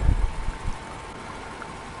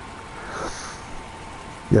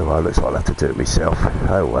 Yeah, well, it looks like I'll have to do it myself.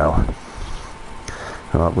 Oh well.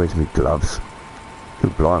 Alright, where's my gloves? Oh,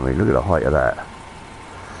 blimey, look at the height of that.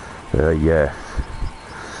 Yeah.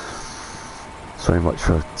 So much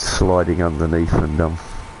for sliding underneath and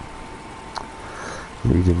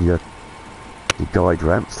needing your guide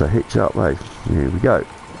ramps to hitch up, mate. Here we go.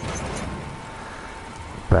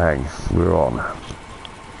 Bang, we're on.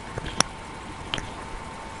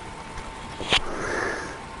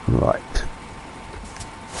 Right.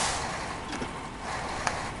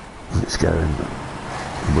 Let's go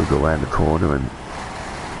and wiggle around the corner and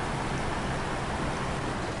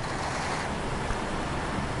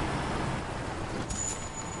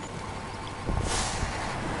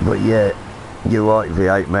but yeah, you're right,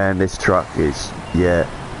 V8 man, this truck is, yeah,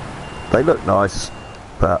 they look nice,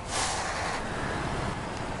 but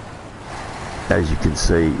as you can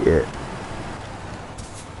see,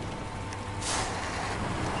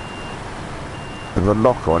 the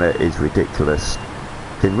lock on it is ridiculous.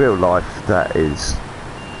 In real life, that is...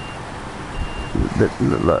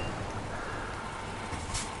 Look.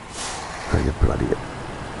 Oh, you bloody...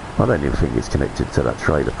 I don't even think it's connected to that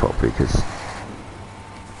trailer properly, because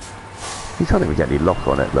you can't even get any lock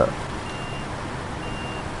on it, look.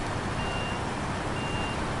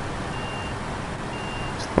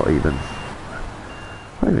 It's not even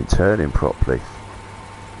turning properly.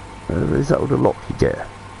 Is that all the lock you get?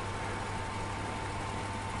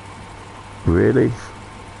 Really?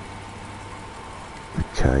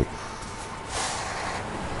 Okay.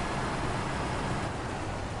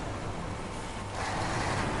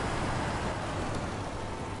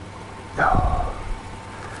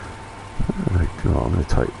 I'm going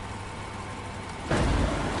to take...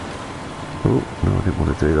 Oh, no, I didn't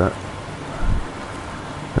want to do that.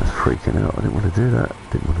 That's freaking out. I didn't want to do that.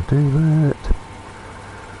 Didn't want to do that.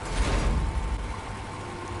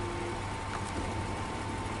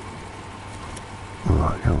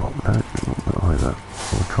 Right, come on, no, not either.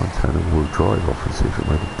 I'll try and turn the wheel drive off and see if it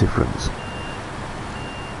made a difference.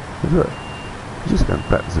 But look, I'm just going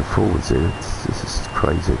backwards and forwards here. This is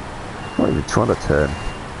crazy. I'm not even trying to turn.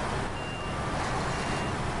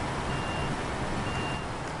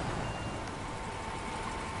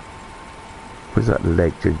 Was that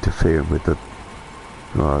leg interfering with the...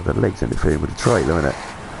 Oh, the leg's interfering with the trailer, isn't it?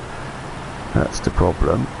 That's the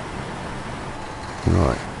problem.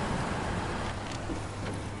 Right.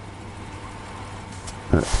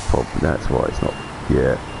 That's the problem. That's why it's not...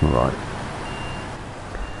 Yeah, right.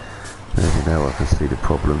 Maybe now I can see the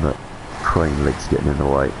problem, that crane leg's getting in the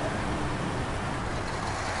way.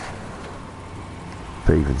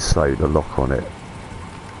 But even so, the lock on it.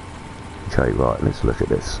 Okay, right, let's look at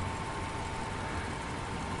this.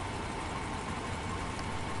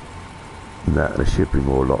 No, there should be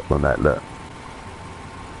more lock than that, look.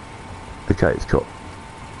 Okay, it's got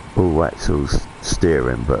all axles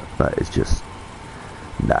steering, but that is just...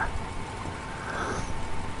 Nah.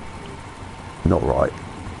 Not right.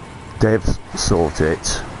 Devs, sort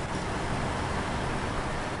it.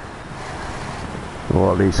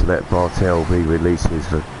 Or at least let Bartel releases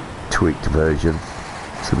the tweaked version,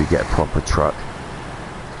 so we get a proper truck.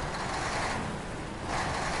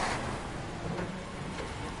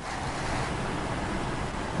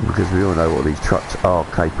 Because we all know what these trucks are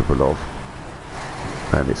capable of,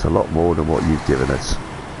 and it's a lot more than what you've given us.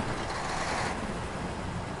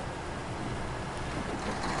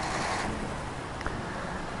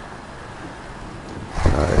 So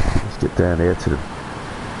let's get down here to the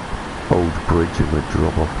old bridge and we'll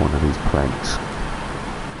drop off one of these planks.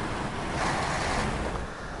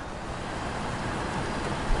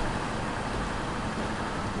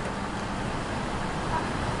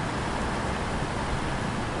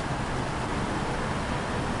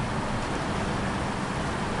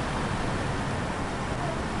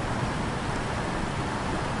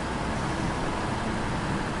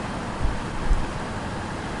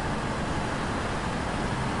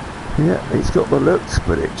 Yeah, it's got the looks,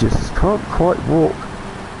 but it just can't quite walk,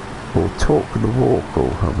 or talk the walk, or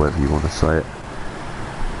however you want to say it.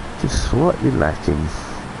 Just slightly lacking.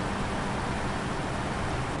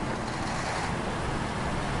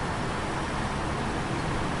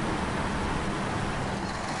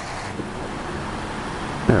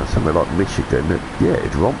 Now, somewhere like Michigan, yeah,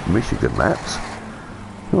 it'd romp Michigan laps.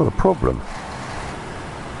 Not a problem.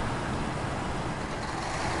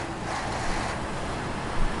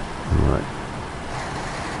 Right,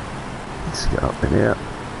 let's get up in here,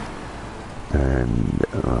 and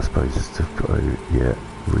I suppose just to go, yeah,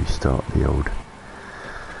 restart the old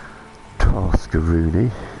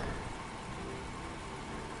Tascaroonie.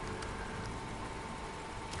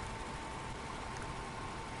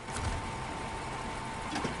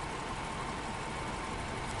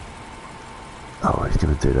 Oh, he's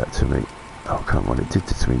going to do that to me. Oh, come on, it did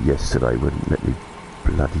this to me yesterday, wouldn't let me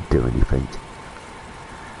bloody do anything.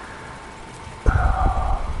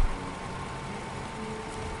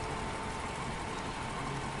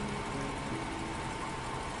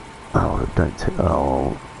 Oh, don't take...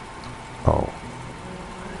 Oh. Oh.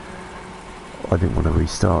 I didn't want to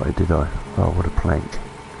restart it, did I? Oh, what a plank.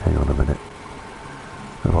 Hang on a minute.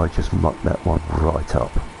 Have I just mucked that one right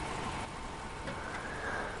up?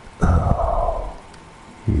 Oh.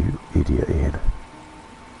 You idiot, Ian.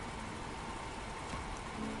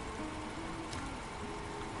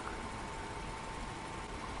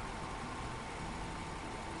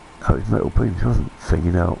 Oh, his metal beams wasn't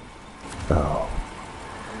thinking out. Oh.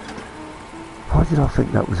 Why did I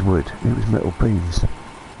think that was wood? It was metal beams.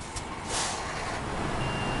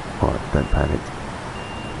 Right, don't panic.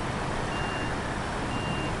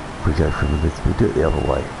 We go from the we do it the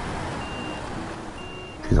other way.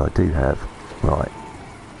 Because I do have, right.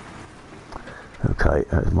 Okay,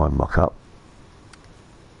 that's my mock up.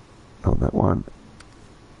 Not that one.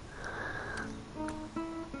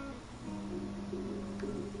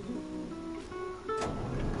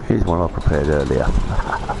 Here's one I prepared earlier.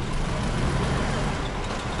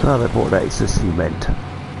 Oh, they brought that extra cement.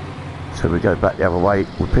 So we go back the other way,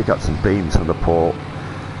 we pick up some beams from the port,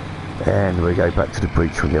 and we go back to the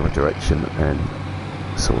breach from the other direction and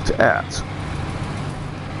sort it out.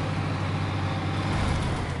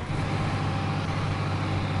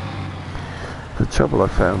 The trouble I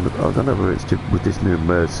found, I don't know whether it's just with this new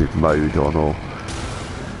immersive mode on or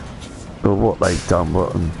what they've done,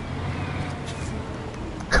 but a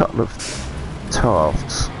couple of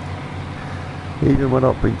tasks, even when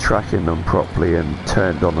I've been tracking them properly and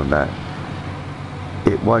turned on and that,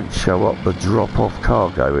 it won't show up the drop-off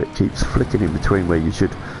cargo. It keeps flicking in between where you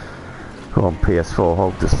should, on PS4,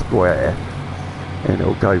 hold the square, and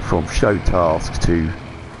it'll go from show task to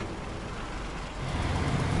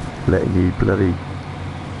letting you bloody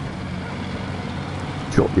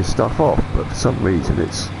drop your stuff off, but for some reason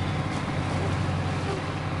it's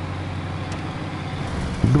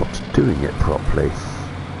not doing it properly.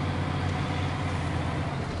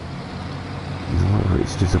 Whether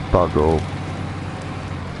it's just a bug or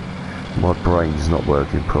my brain's not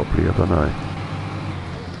working properly, I don't know.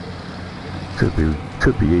 Could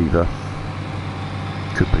be either.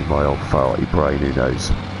 Could be my old farty brain, who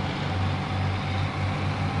knows.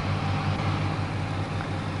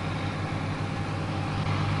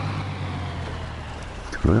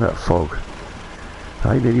 Look at that fog.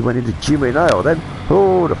 I nearly went into Jimmy Nail then.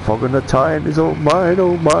 Oh, the fog and the time is all mine,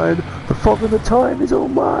 all mine. The fog and the time is all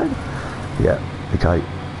mine. Yeah, okay.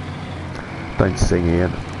 Don't sing,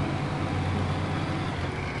 Ian.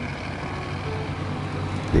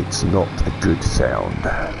 It's not a good sound.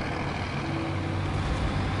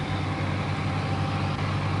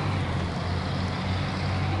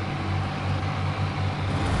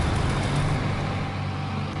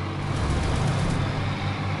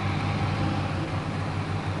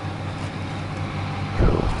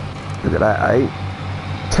 Look at that, eh?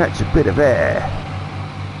 Catch a bit of air.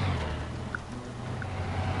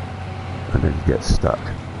 And then you get stuck.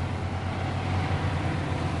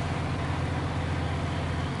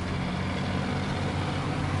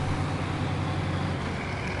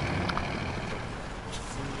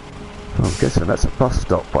 I'm guessing that's a bus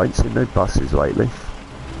stop, but I ain't seen no buses lately.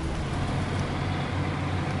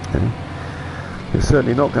 Okay. You're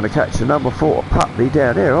certainly not going to catch the number 4 Putney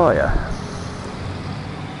down here, are you?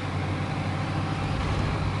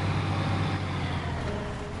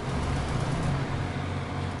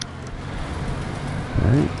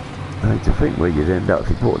 I hate to think where you'd end up if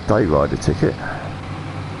you bought a day rider ticket.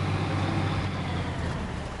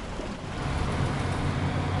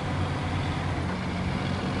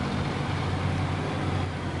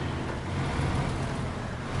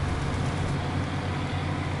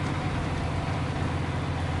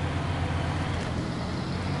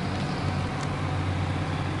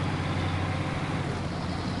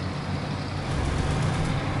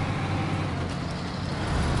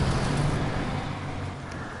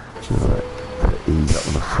 Ease up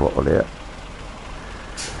on the throttle here.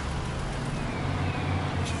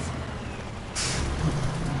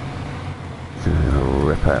 I'll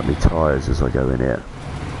rip out my tyres as I go in here.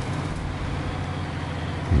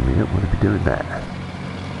 We don't want to be doing that.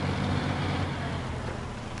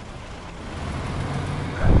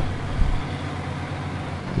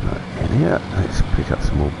 Right, in here, let's pick up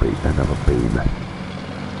some more another beam.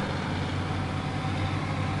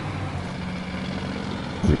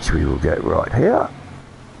 Which we will get right here.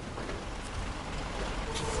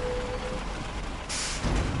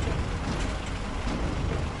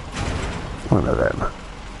 One of them.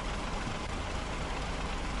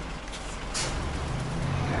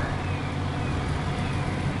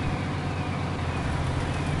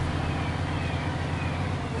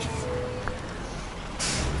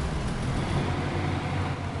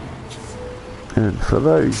 And for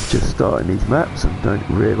those just starting these maps and don't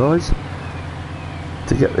realise,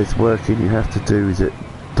 to get this working you have to do, is it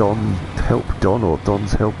Help Don or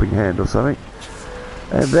Don's Helping Hand or something,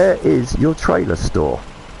 and there is your trailer store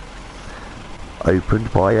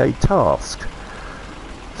opened by a task.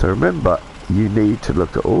 So remember, you need to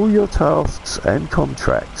look at all your tasks and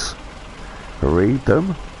contracts, read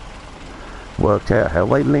them, work out how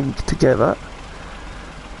they link together,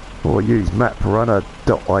 or use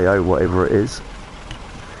maprunner.io, whatever it is.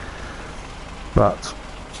 But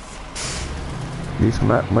this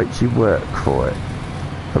map makes you work for it.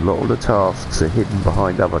 A lot of the tasks are hidden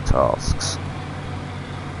behind other tasks.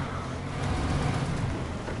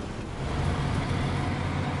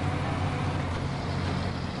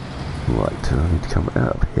 Right, I need to come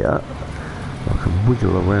out of here. I can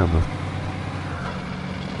wiggle around the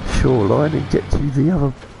shoreline and get to the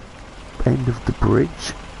other end of the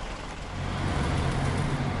bridge.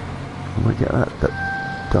 And we get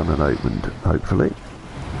that done and opened, hopefully.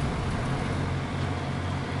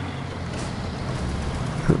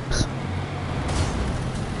 Oops.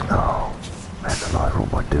 Oh, man alive,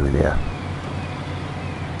 what am I doing here?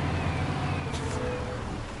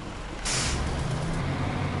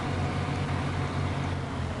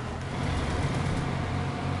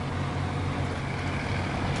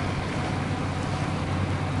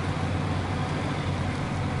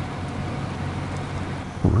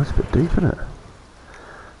 Oh, that's a bit deep, isn't it?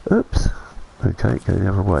 Oops. Okay, go the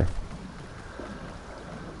other way.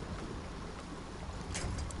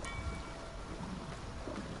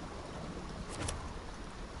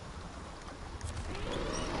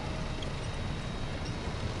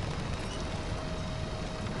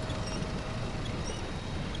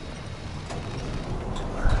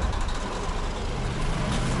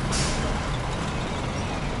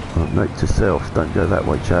 Note to self, don't go that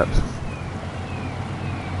way, chaps.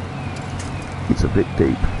 It's a bit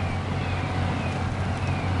deep.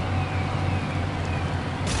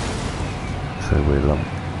 So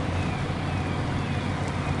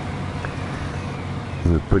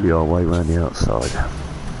we'll bully our way around the outside.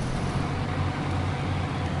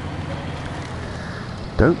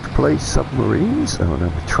 Don't play submarines. Oh no,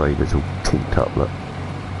 the trailer's all tinked up, look.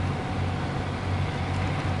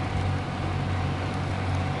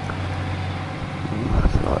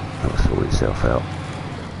 That'll sort itself out.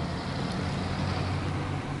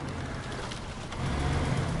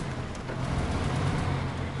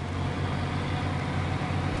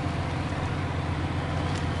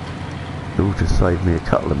 It'll just save me a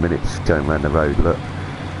couple of minutes going around the road, look.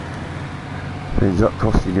 Ends up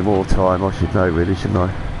costing you more time, I should know really, shouldn't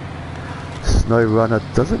I? Snowrunner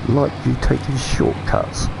doesn't like you taking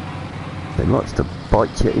shortcuts. It likes to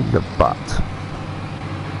bite you in the butt.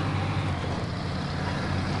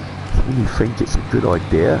 When you think it's a good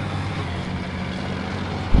idea,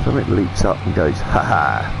 something leaps up and goes,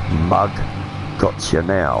 haha, mug, gotcha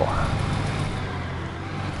now.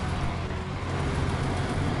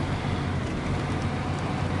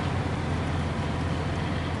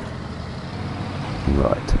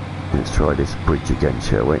 Right, let's try this bridge again,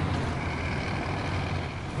 shall we?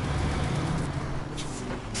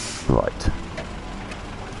 Right.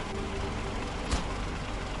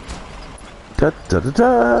 Da da da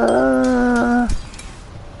da!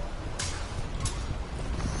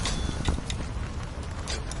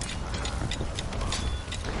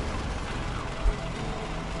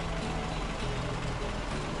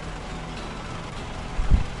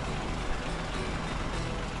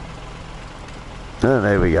 And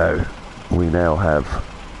there we go. We now have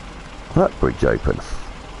that bridge open.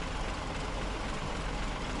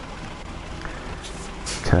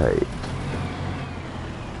 Okay.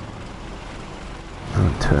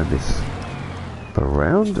 I'll turn this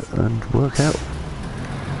around and work out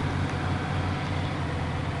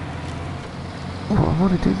what I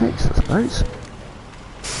want to do next, I suppose.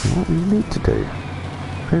 What we need to do.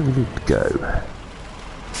 Where we need to go.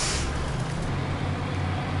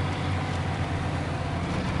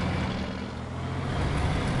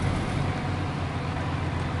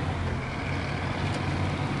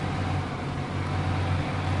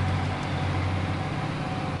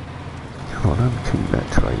 Come on, unkink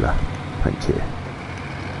that trailer. Thank you.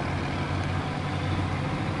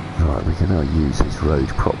 Right, we can now use this road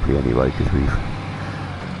properly anyway, because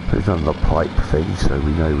we've done the pipe thing, so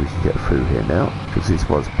we know we can get through here now, because this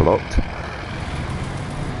was blocked.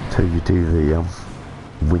 Till you do the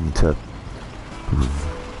winter,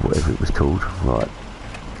 whatever it was called. Right.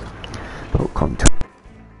 Oh, contact.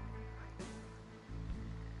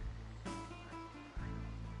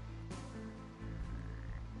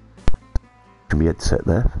 My headset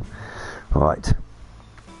there. Right.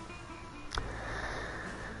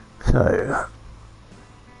 So,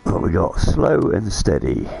 what we got? Slow and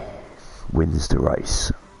steady wins the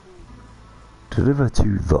race. Deliver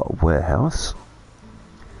to the warehouse.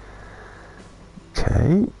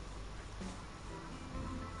 Okay.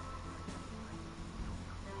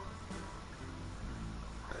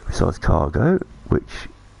 Besides cargo, which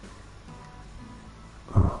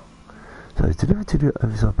so delivered to the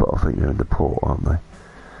other side, but I think they're in the port, aren't they?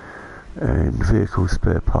 And vehicle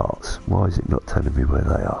spare parts. Why is it not telling me where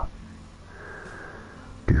they are?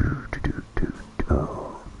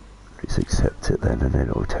 Oh, let's accept it then, and then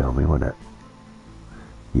it'll tell me, won't it?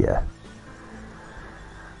 Yeah.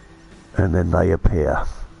 And then they appear.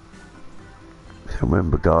 So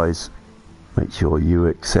remember, guys, make sure you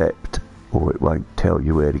accept, or it won't tell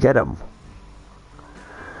you where to get them.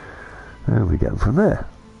 And we get them from there.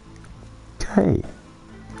 Okay.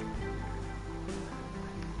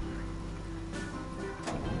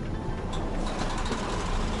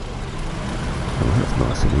 Oh, that's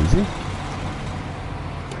nice and easy.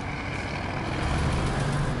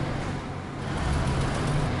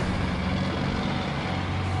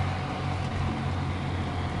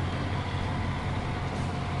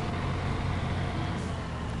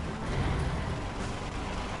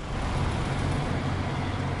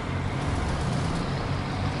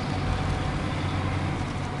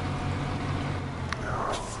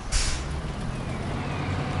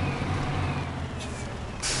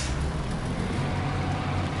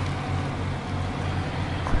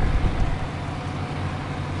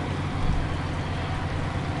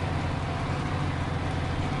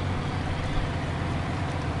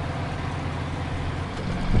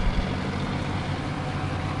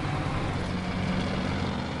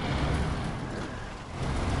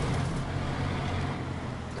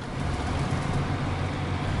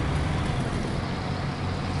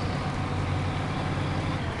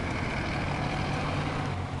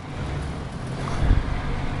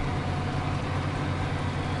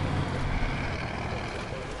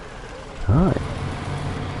 Right.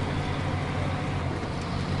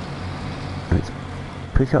 Let's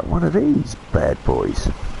pick up one of these bad boys.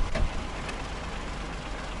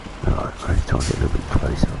 Right, let's try and get a little bit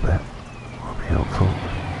closer a bit. Might be helpful.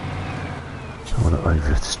 I want to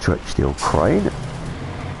overstretch the old crane.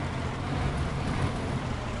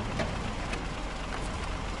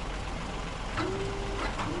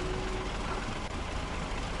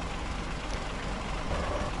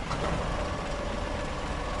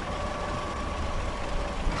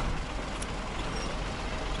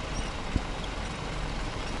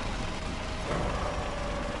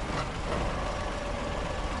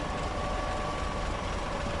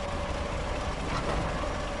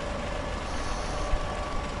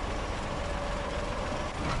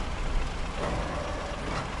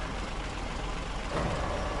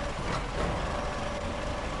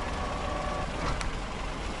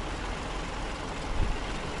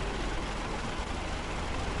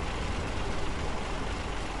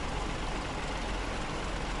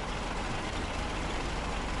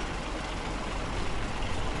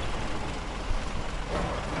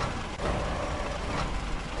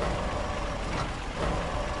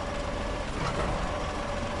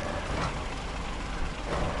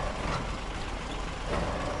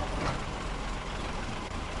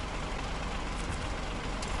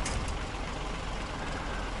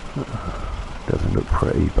 Doesn't look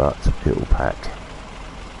pretty, but it'll pack.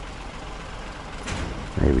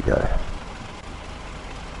 There we go.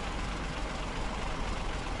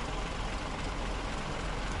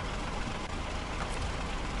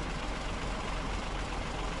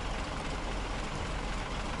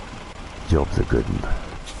 Job's a good one.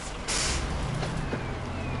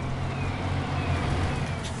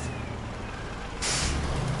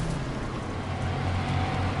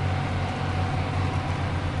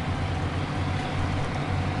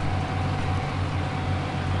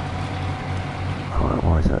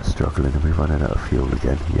 Why is that struggling? Are we running out of fuel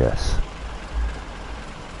again? Yes.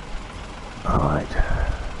 Alright.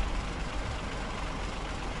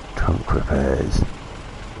 Trunk repairs.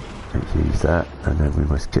 Let's use that, and then we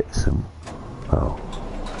must get some... Oh.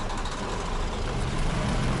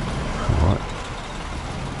 Alright.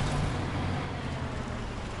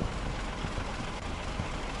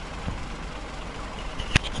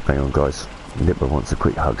 Hang on, guys. Nipper wants a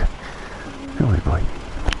quick hug. Come on, boy.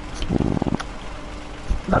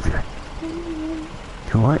 Love you.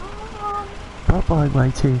 You alright? Bye-bye,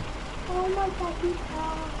 matey. Oh, my daddy.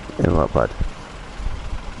 You alright, bud?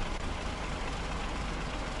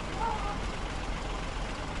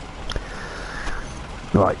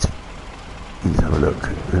 Right. Let's have a look.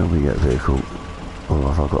 Where we get a vehicle?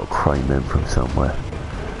 Oh, have I got a crane then from somewhere?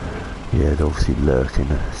 Yeah, they're obviously lurking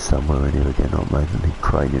somewhere in here again, aren't they? They need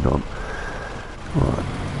craning on. Right.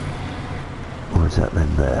 Where's that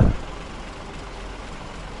then there?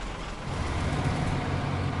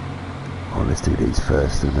 Oh, let's do these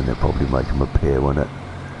first, and then they'll probably make them appear, won't it?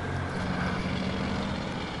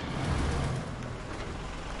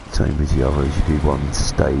 Same as the others, you do one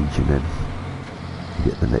stage and then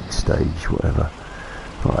you get the next stage, whatever.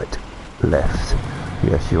 Right, left.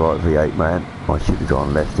 Yes, you're right, V8 man. I should have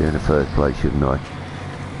gone left here in the first place, shouldn't I?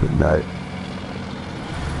 But no.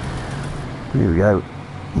 Here we go.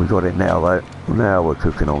 We got it now though. Now we're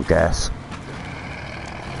cooking on gas.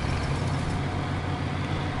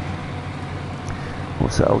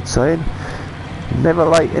 What's that old saying? Never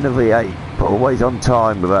late in a V8, but always on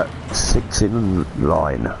time with that 6 in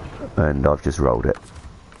line. And I've just rolled it.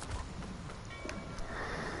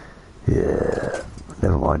 Yeah,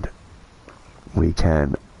 never mind. We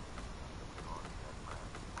can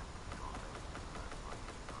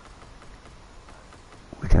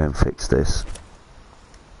fix this.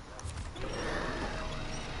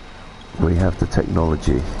 We have the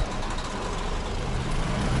technology.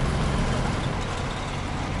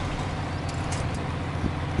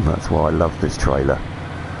 That's why I love this trailer.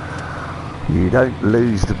 You don't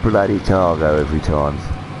lose the bloody cargo every time.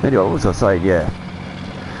 Anyway, what was I saying? Yeah.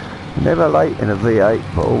 Never late in a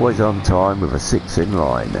V8, but always on time with a 6 in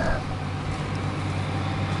line.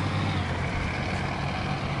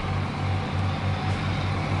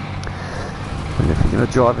 And if you're going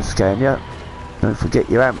to drive a Scania, don't forget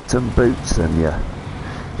your Hampton boots and your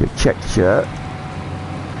check shirt.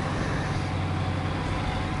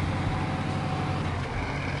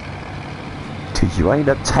 Because you ain't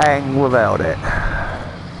a tang without it.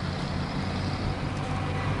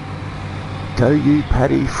 Go you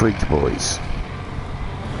Paddy Fridge boys.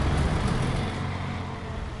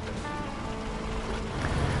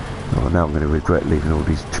 Oh, now I'm going to regret leaving all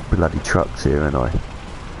these bloody trucks here, ain't I?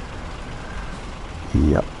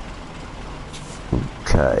 Yep.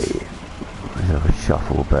 Okay. Let's have a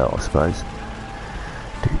shuffle about, I suppose.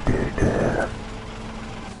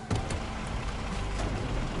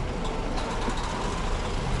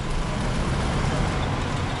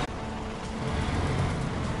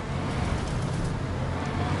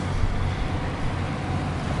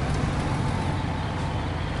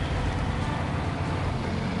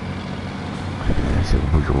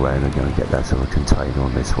 Wiggle around and go and get that sort of container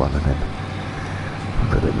on this one, and then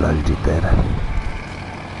I've got it loaded then.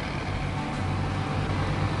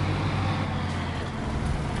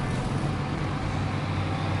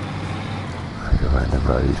 Go around the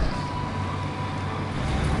road.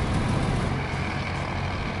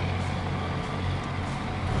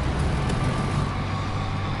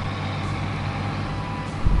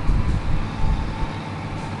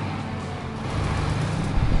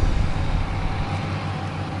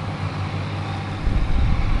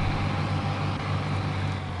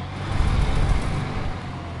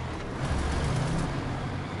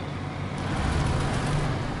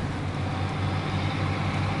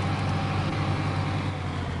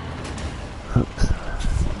 Oops.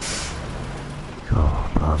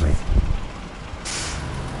 Oh, blimey.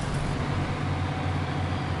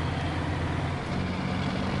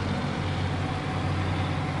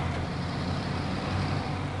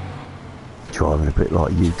 Driving a bit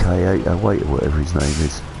like UK 808 or whatever his name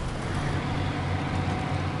is.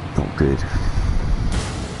 Not good.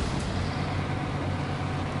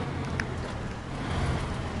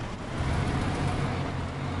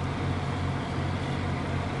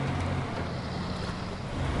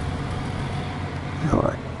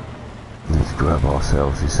 Alright, let's grab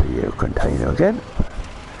ourselves this here container again.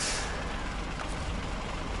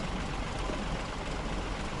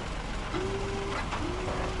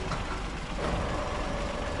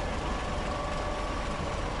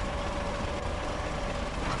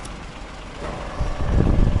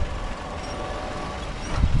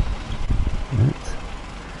 Let's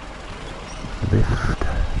lift.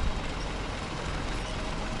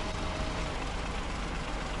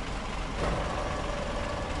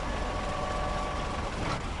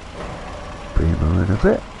 Bring her in a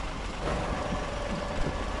bit.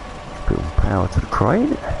 Bit of power to the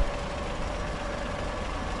crane.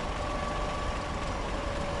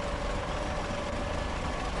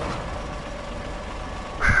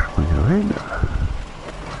 Bring her in.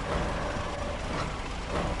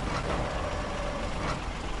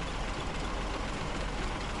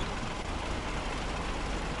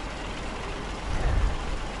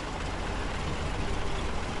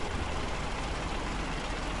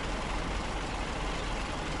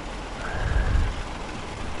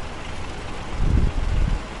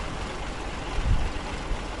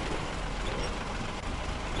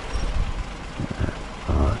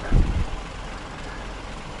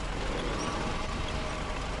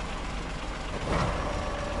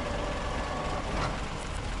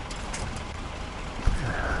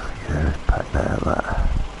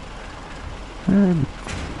 And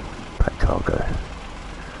pack cargo.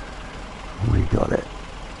 We got it.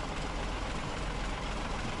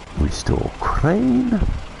 Restore crane.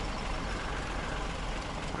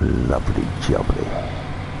 Lovely jubbly,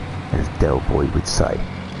 as Del Boy would say.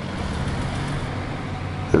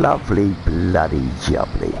 Lovely bloody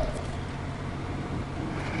jubbly.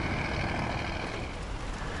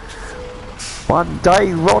 One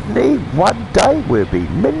day, Rodney, one day we'll be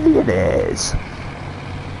millionaires.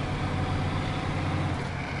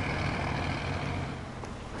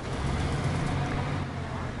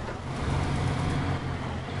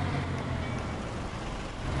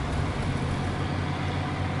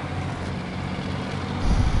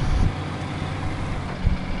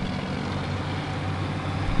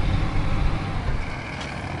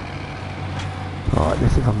 Alright,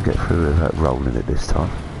 let's see if I can get through without rolling it this time.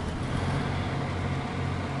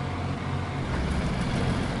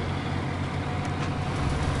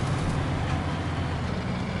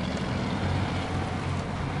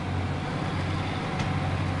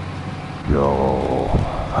 Oh,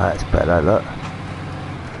 that's better, look.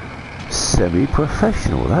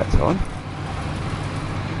 Semi-professional, that's on.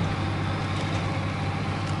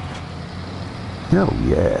 Oh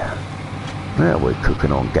yeah. Now we're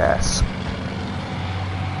cooking on gas.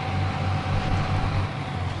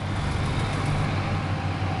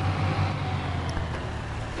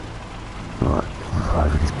 Right,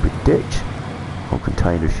 over this big ditch. Whole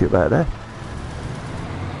container ship out there.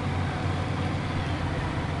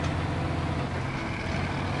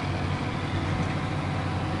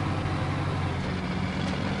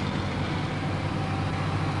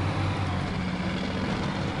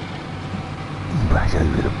 Back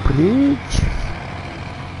over the bridge.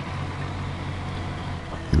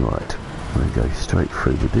 Right, I'm going to go straight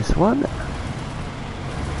through with this one.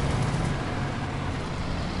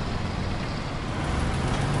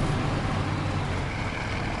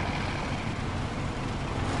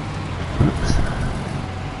 Oops.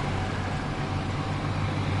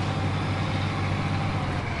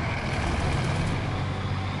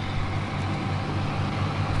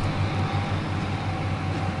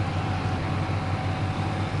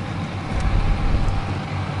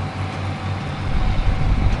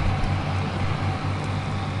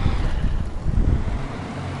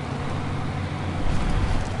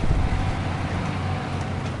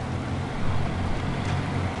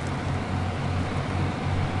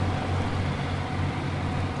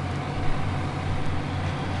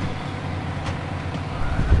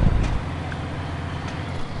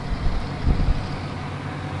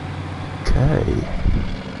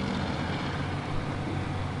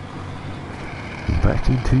 Back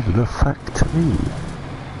into the factory.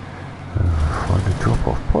 Find a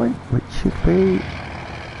drop-off point, which should be...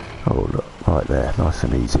 Oh look, right there, nice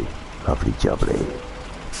and easy. Lovely jubbly.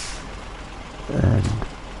 And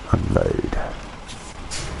unload.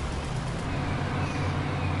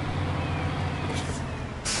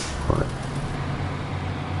 Right.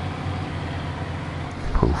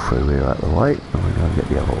 Pull through here out of the way, and we're going to get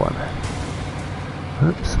the other one.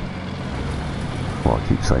 Oops. Well, I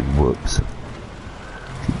keep saying whoops.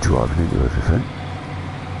 Keep driving into everything.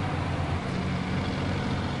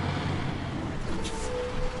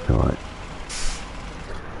 Right.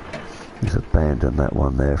 Just abandon that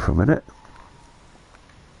one there for a minute.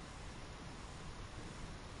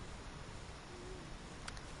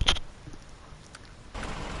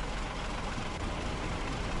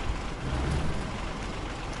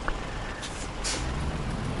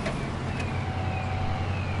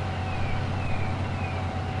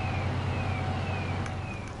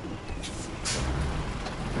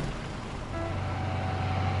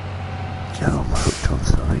 Oh, I'm hooked on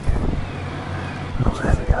something. Oh,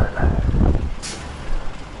 there we go.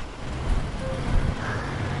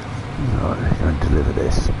 Right, let's go and deliver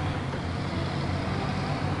this.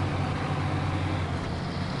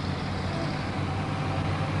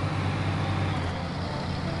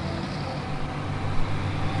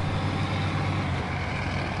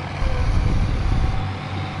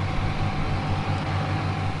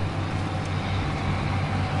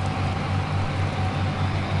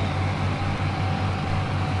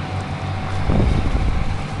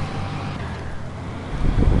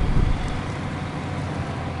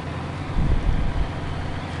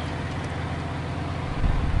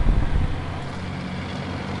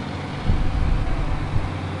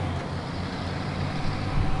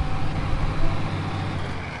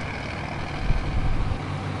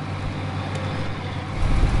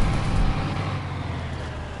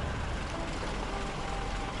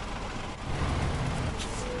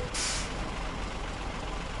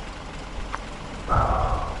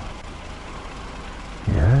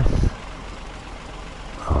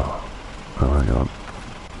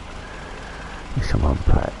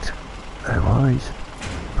 Unpacked. Otherwise,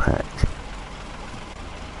 pack.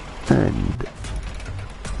 And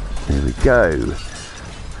there we go.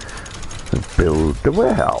 And build the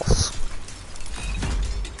warehouse.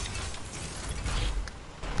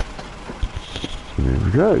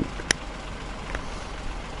 we go.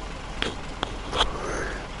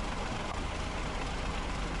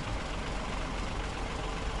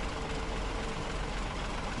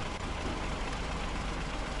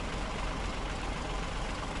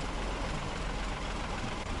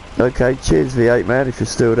 Okay, cheers V8 man, if you're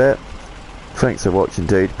still there. Thanks for watching,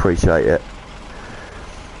 dude, appreciate it.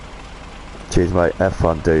 Cheers mate, have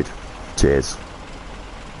fun dude. Cheers.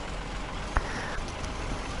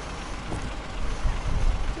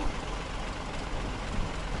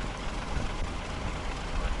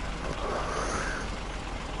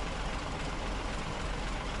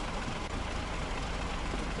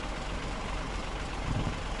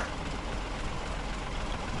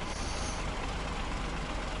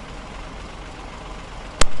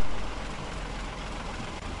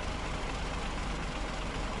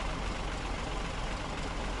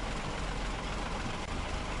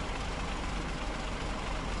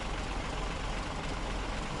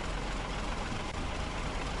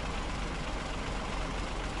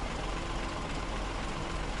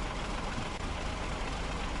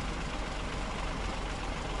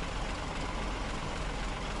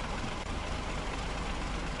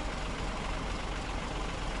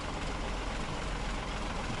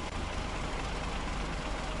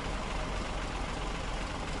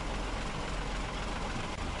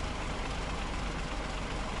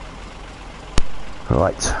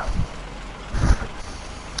 Right,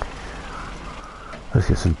 let's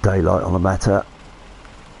get some daylight on the matter.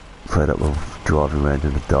 Fed up of driving around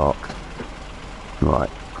in the dark. Right,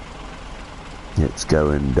 let's go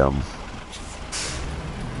and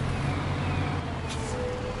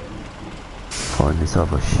find this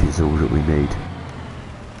other shizzle that we need.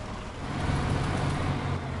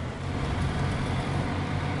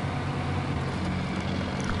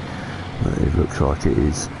 It looks like it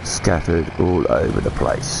is scattered all over the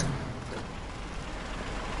place.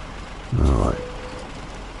 Alright.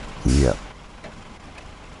 Yep.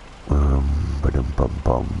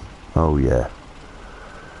 Ba-dum-bum-bum. Oh yeah.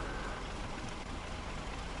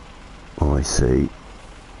 I see.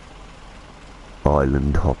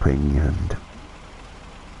 Island hopping and...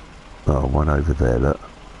 oh, one over there, look.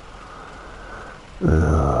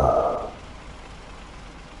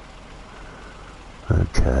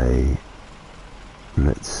 Okay.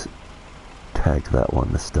 Let's tag that one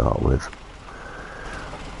to start with.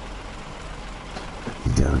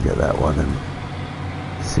 Go and get that one and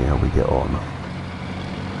see how we get on.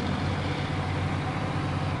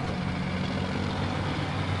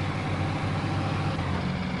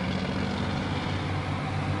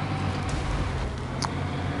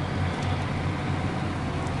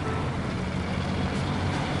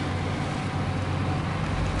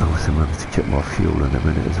 I also remember to check my fuel in a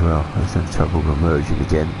minute as well. I was having trouble emerging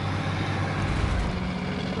again.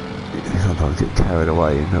 Sometimes get carried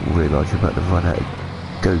away and don't realise you're about to run out of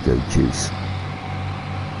go-go juice.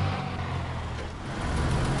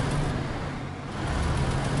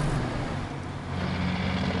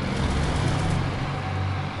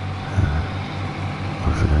 I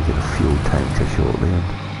was going to get a fuel tanker shortly and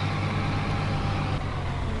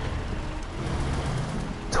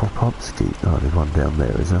top up ski. Oh, there's one down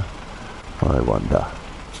there, is there? I wonder.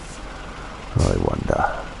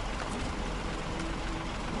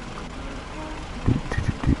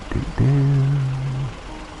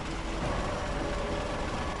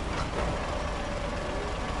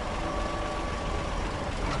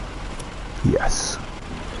 Yes.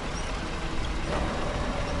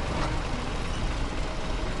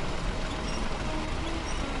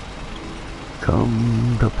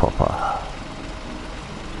 Come to Papa.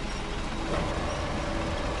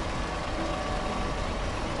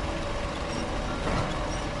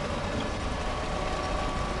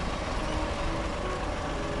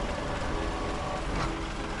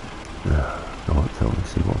 Alright, so let's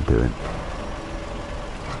see what I'm doing.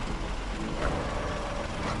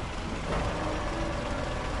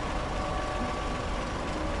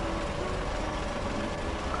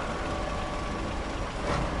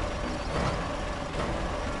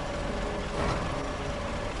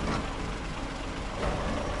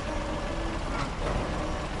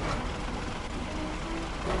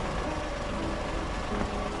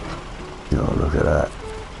 Oh, look at that.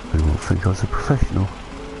 They won't think I was a professional.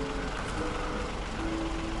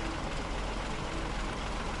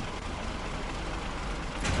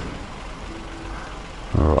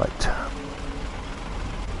 Right.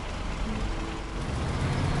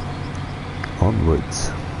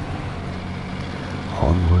 Onwards.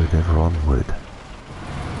 Onward, ever onward.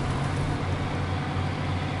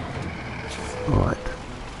 Right.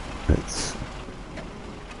 Let's...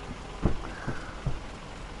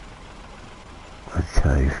 okay.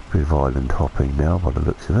 island hopping now by the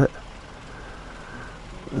looks of it.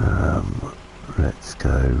 Let's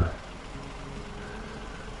go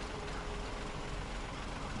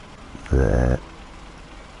there.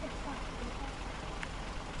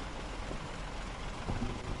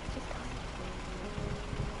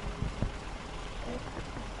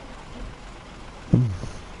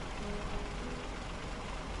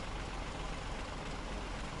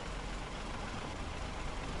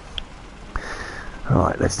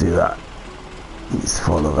 Right, let's do that. Let's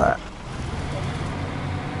follow that.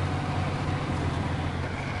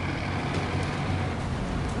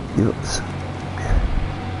 Oops.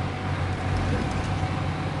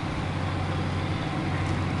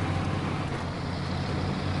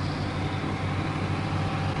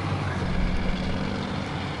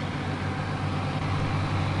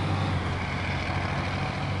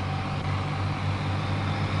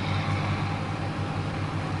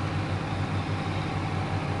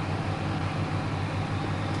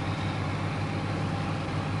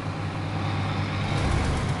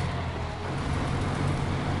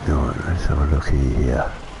 Right, let's have a look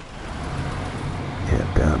here. Yeah,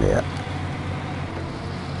 down here.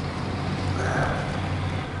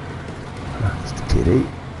 That's the kitty.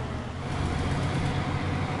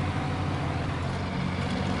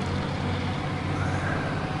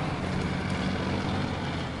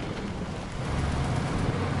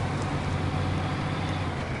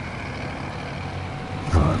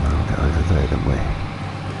 Right, we'll go over there, don't we?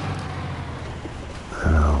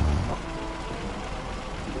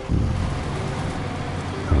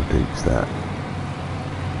 How deep's that?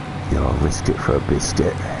 Yeah, I'll risk it for a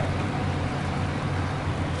biscuit.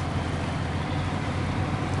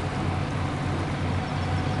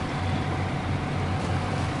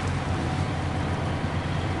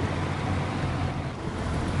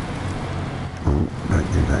 Oh,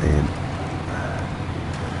 don't do that in.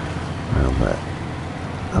 Round that.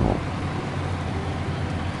 Come on.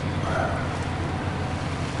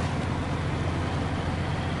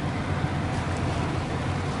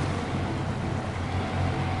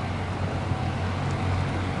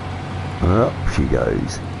 Up she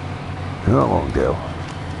goes. Come on, girl.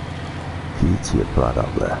 Heat your butt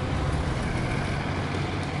up there.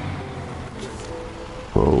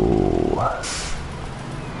 Whoa.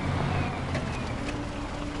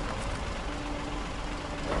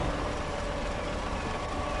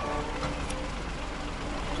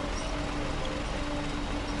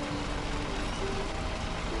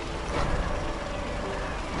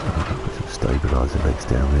 Put some stabiliser legs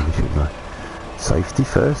down really, shouldn't I? Safety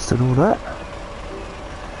first and all that.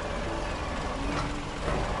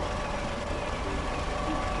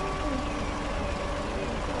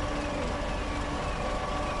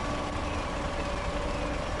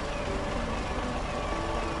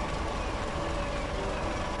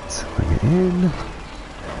 Let's bring it in.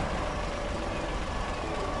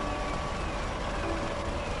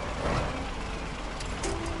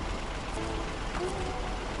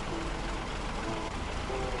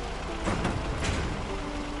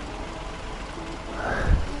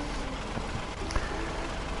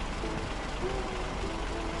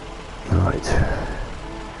 Right.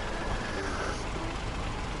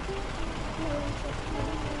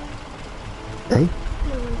 Hey?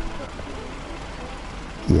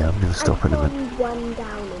 Yeah, I'm going to stop in a minute. One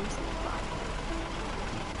down into the fight.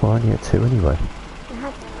 Well, I only had two anyway. I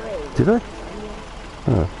had three. Did I?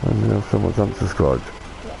 Oh, I don't know if someone's unsubscribed.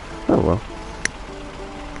 Yeah. Oh well.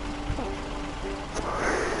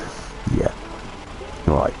 Yeah.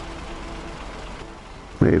 Right.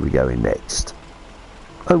 Where are we going next?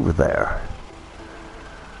 Over there.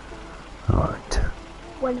 Right.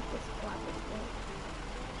 One of the squad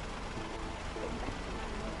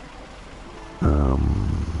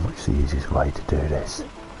What's the easiest way to do this?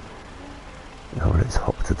 Oh, let's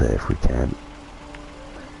hop to there if we can.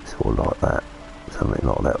 Sort of like that. Something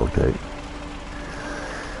like that will do.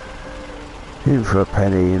 In for a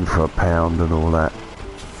penny, in for a pound and all that.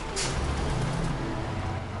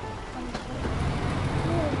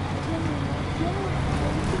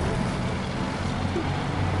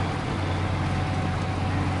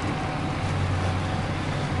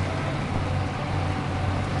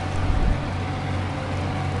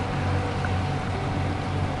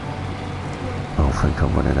 I think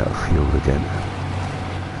I'm running out of fuel again.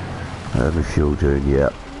 How's my fuel doing?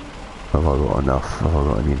 Yep. Have I got enough? Have I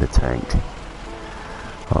got any in the tank?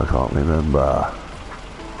 I can't remember.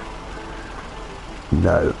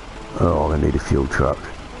 No. Oh, I'm going to need a fuel truck.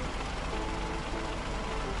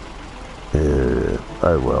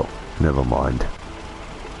 Oh well, never mind.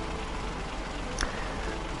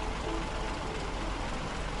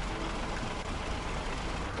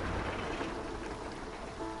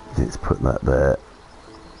 Let's put that there.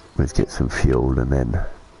 Let's get some fuel, and then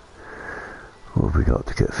what have we got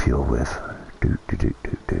to get fuel with?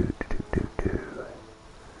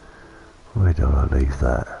 Where do I leave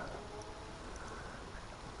that?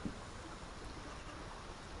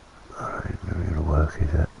 Alright, not gonna work,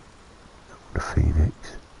 is it? The Phoenix.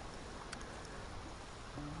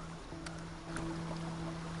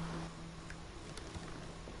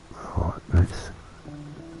 Alright, let's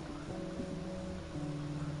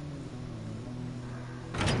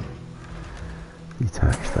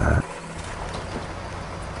detach that.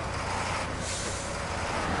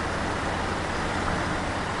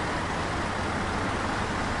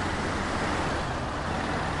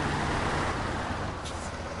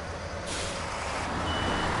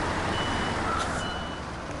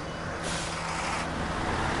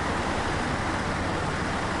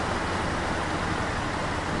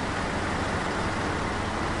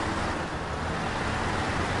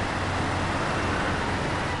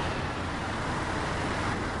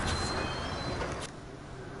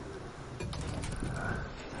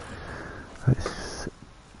 Let's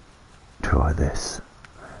try this.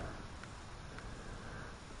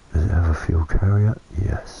 Does it have a fuel carrier?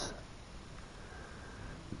 Yes.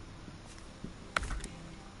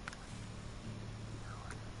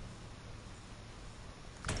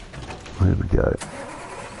 There we go.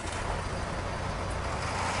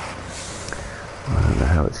 I don't know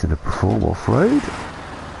how it's going to perform off-road. I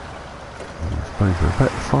suppose we're about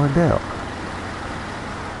to find out.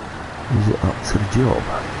 Is it up to the job?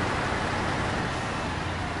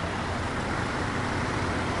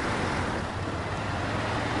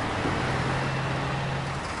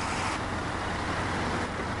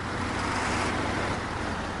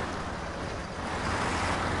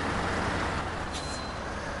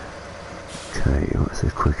 Okay, what's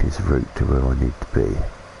the quickest route to where I need to be?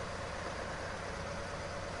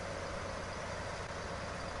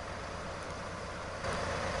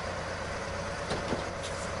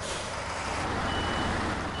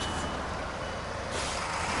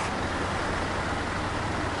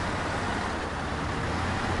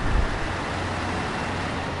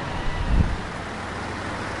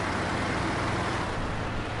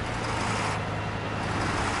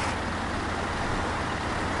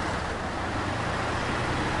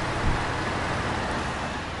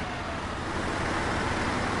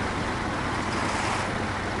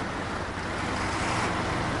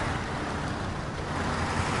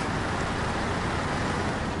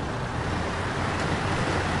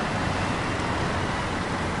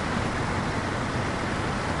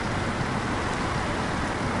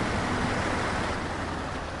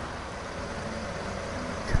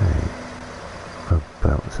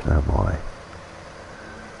 Whereabouts am I?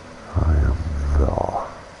 I am there.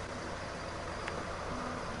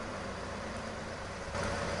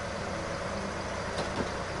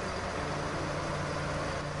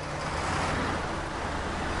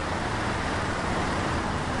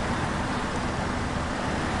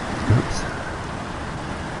 Oops.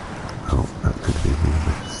 Oh, that could be a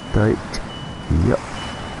mistake. Yep.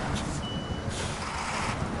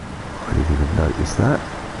 I didn't even notice that.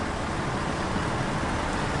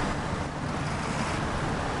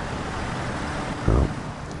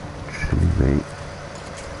 Me.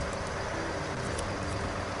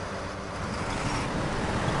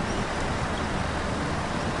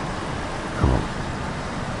 Come on.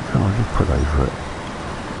 Come on, just put over it.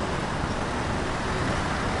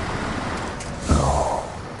 Oh.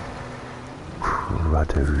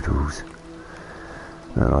 Radoodles.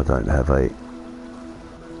 And I don't have a...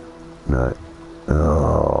 No.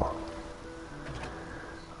 Oh.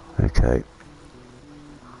 Okay.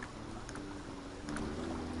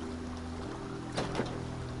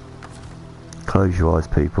 Close your eyes,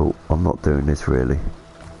 people. I'm not doing this, really.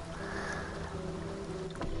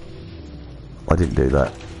 I didn't do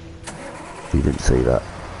that. You didn't see that.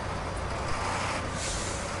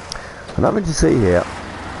 And nothing to see here.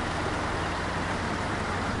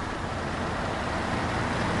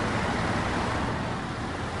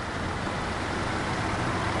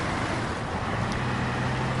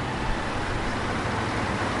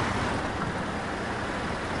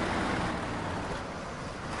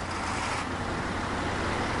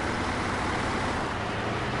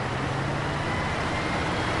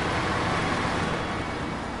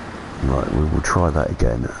 Right, we will try that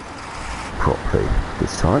again properly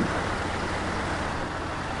this time.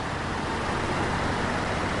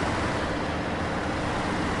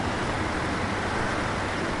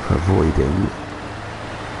 Avoiding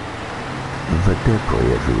the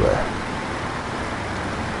debris everywhere.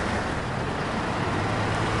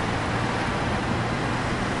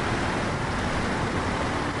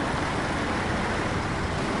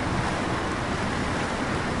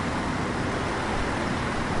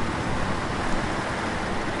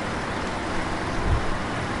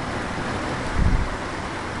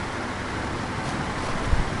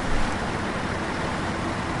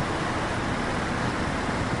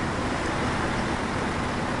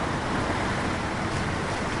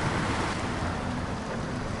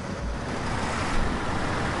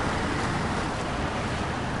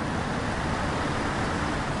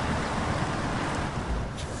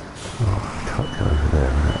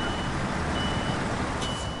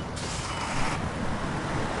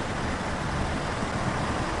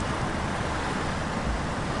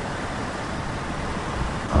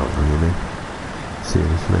 really.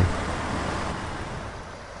 Seriously.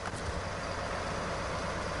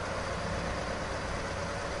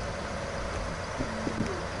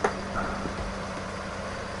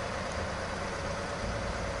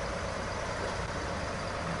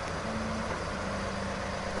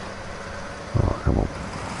 Oh, come on.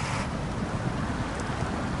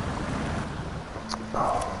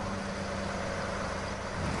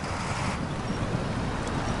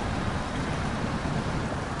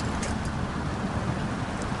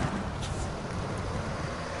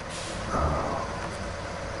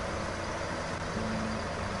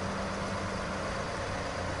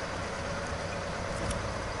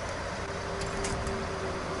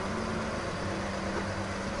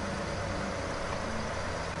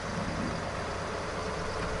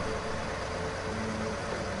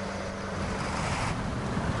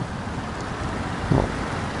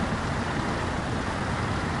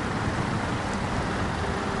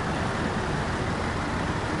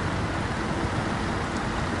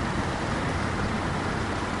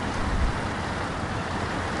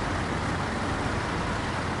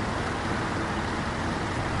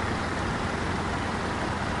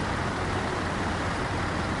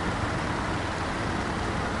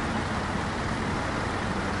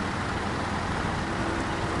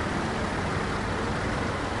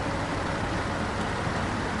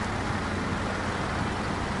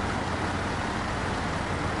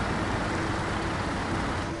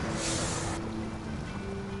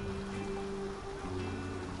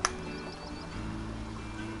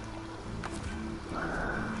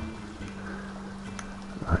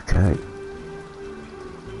 Okay.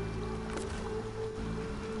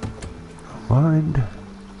 Mind.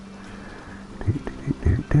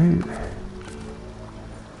 Do.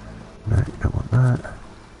 No, don't want that.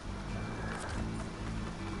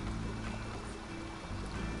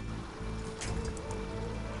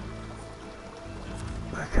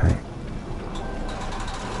 Okay.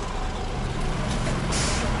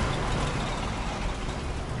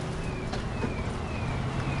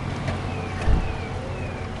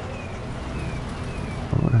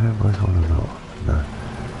 I wonder if everybody's on or not. No.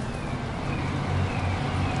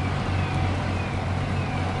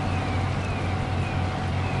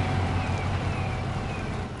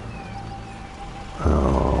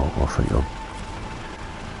 Oh, I think I'll...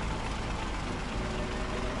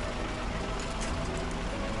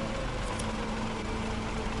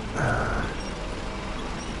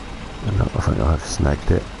 No, I think I've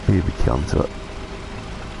snagged it. Here we come to it.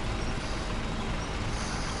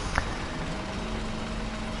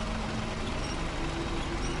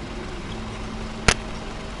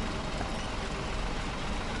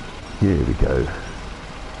 Here we go.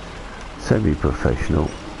 Semi-professional.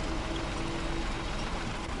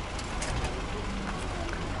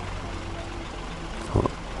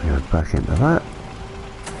 Go back into that.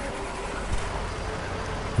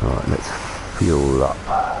 Right, let's fuel up.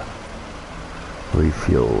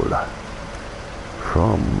 Refuel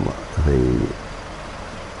from the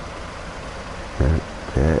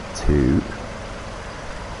there to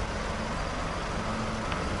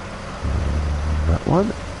that one.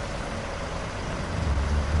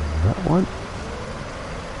 That one.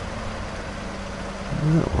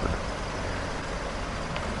 That one.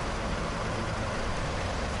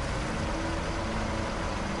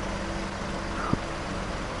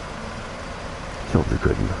 Jobs are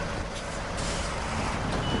good enough.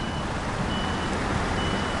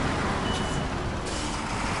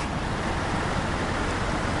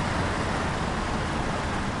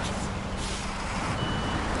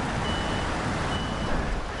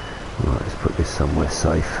 Right, let's put this somewhere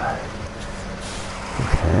safe. We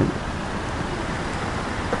can.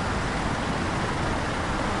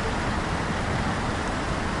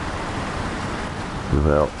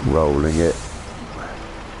 Without rolling it.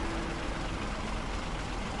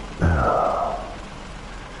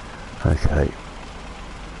 Okay.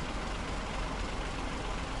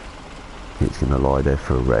 It's going to lie there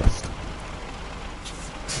for a rest.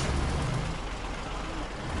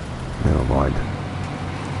 Never mind.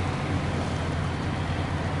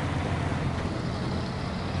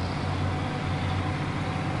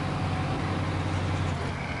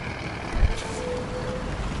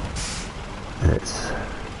 Let's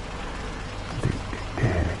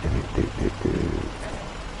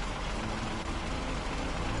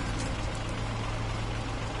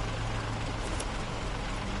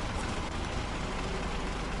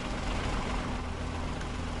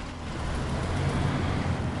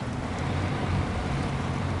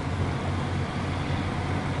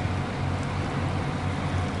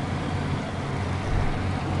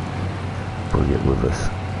bring it with us.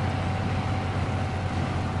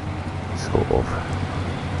 sort of.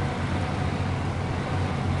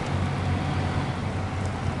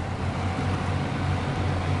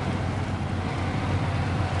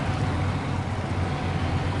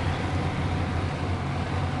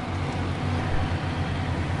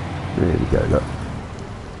 There we go, look.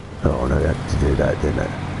 Oh no, we had to do that, didn't it?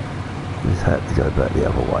 We just had to go back the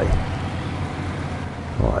other way.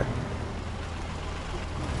 Right.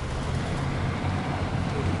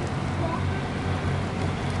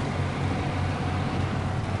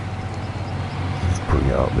 Let's bring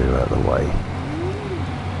it up there out of the way.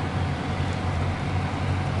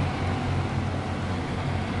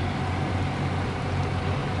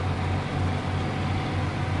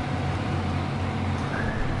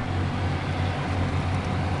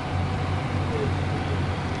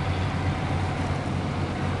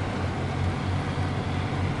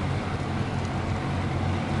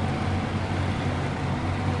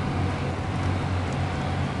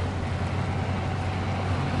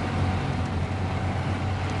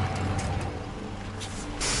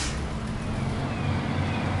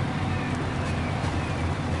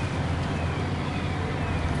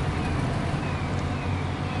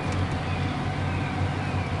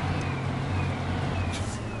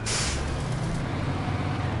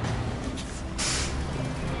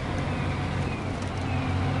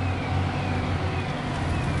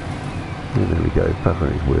 And there we go, back on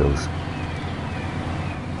his wheels.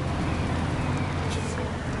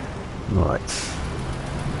 Right.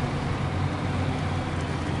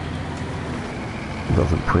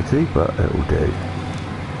 Wasn't pretty, but it'll do.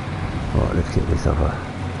 Right, let's get this other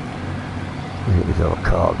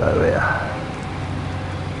cargo here.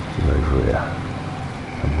 It's over here.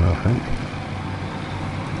 Somewhere, I think.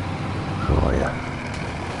 Oh yeah.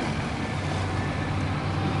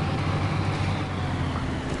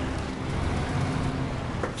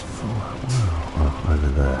 Over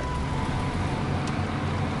there.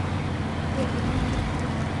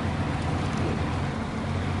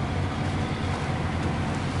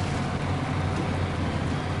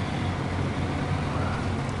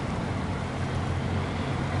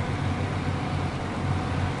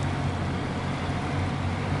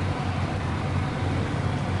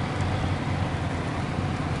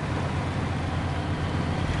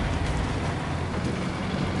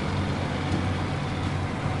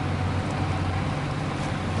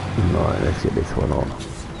 Right, let's get this one on.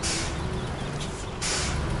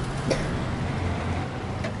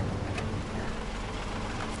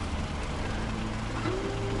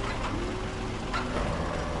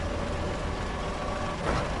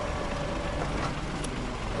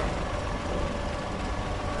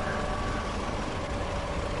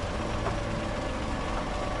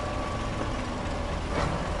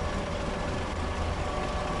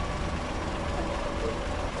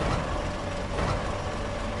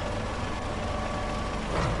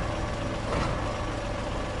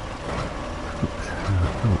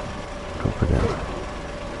 Drop it out.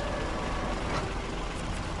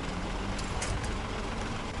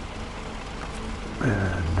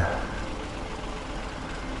 And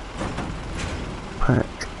pack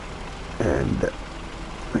and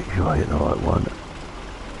make sure I hit the right one.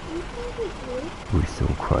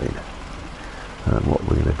 Restore crane. And what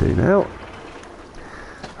we're going to do now,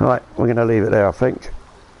 right, we're going to leave it there, I think,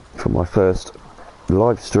 for my first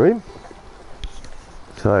live stream.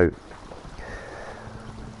 So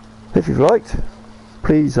if you've liked,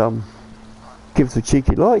 please give us a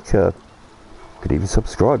cheeky like. You could even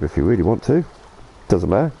subscribe if you really want to. Doesn't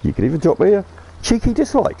matter. You can even drop me a cheeky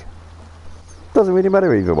dislike. Doesn't really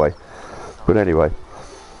matter either way. But anyway,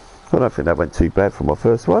 I don't think that went too bad for my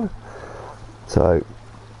first one. So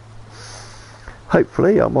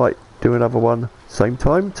hopefully I might do another one same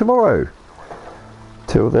time tomorrow.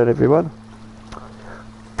 Till then, everyone,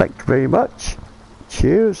 thank you very much.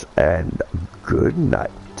 Cheers and good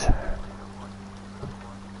night.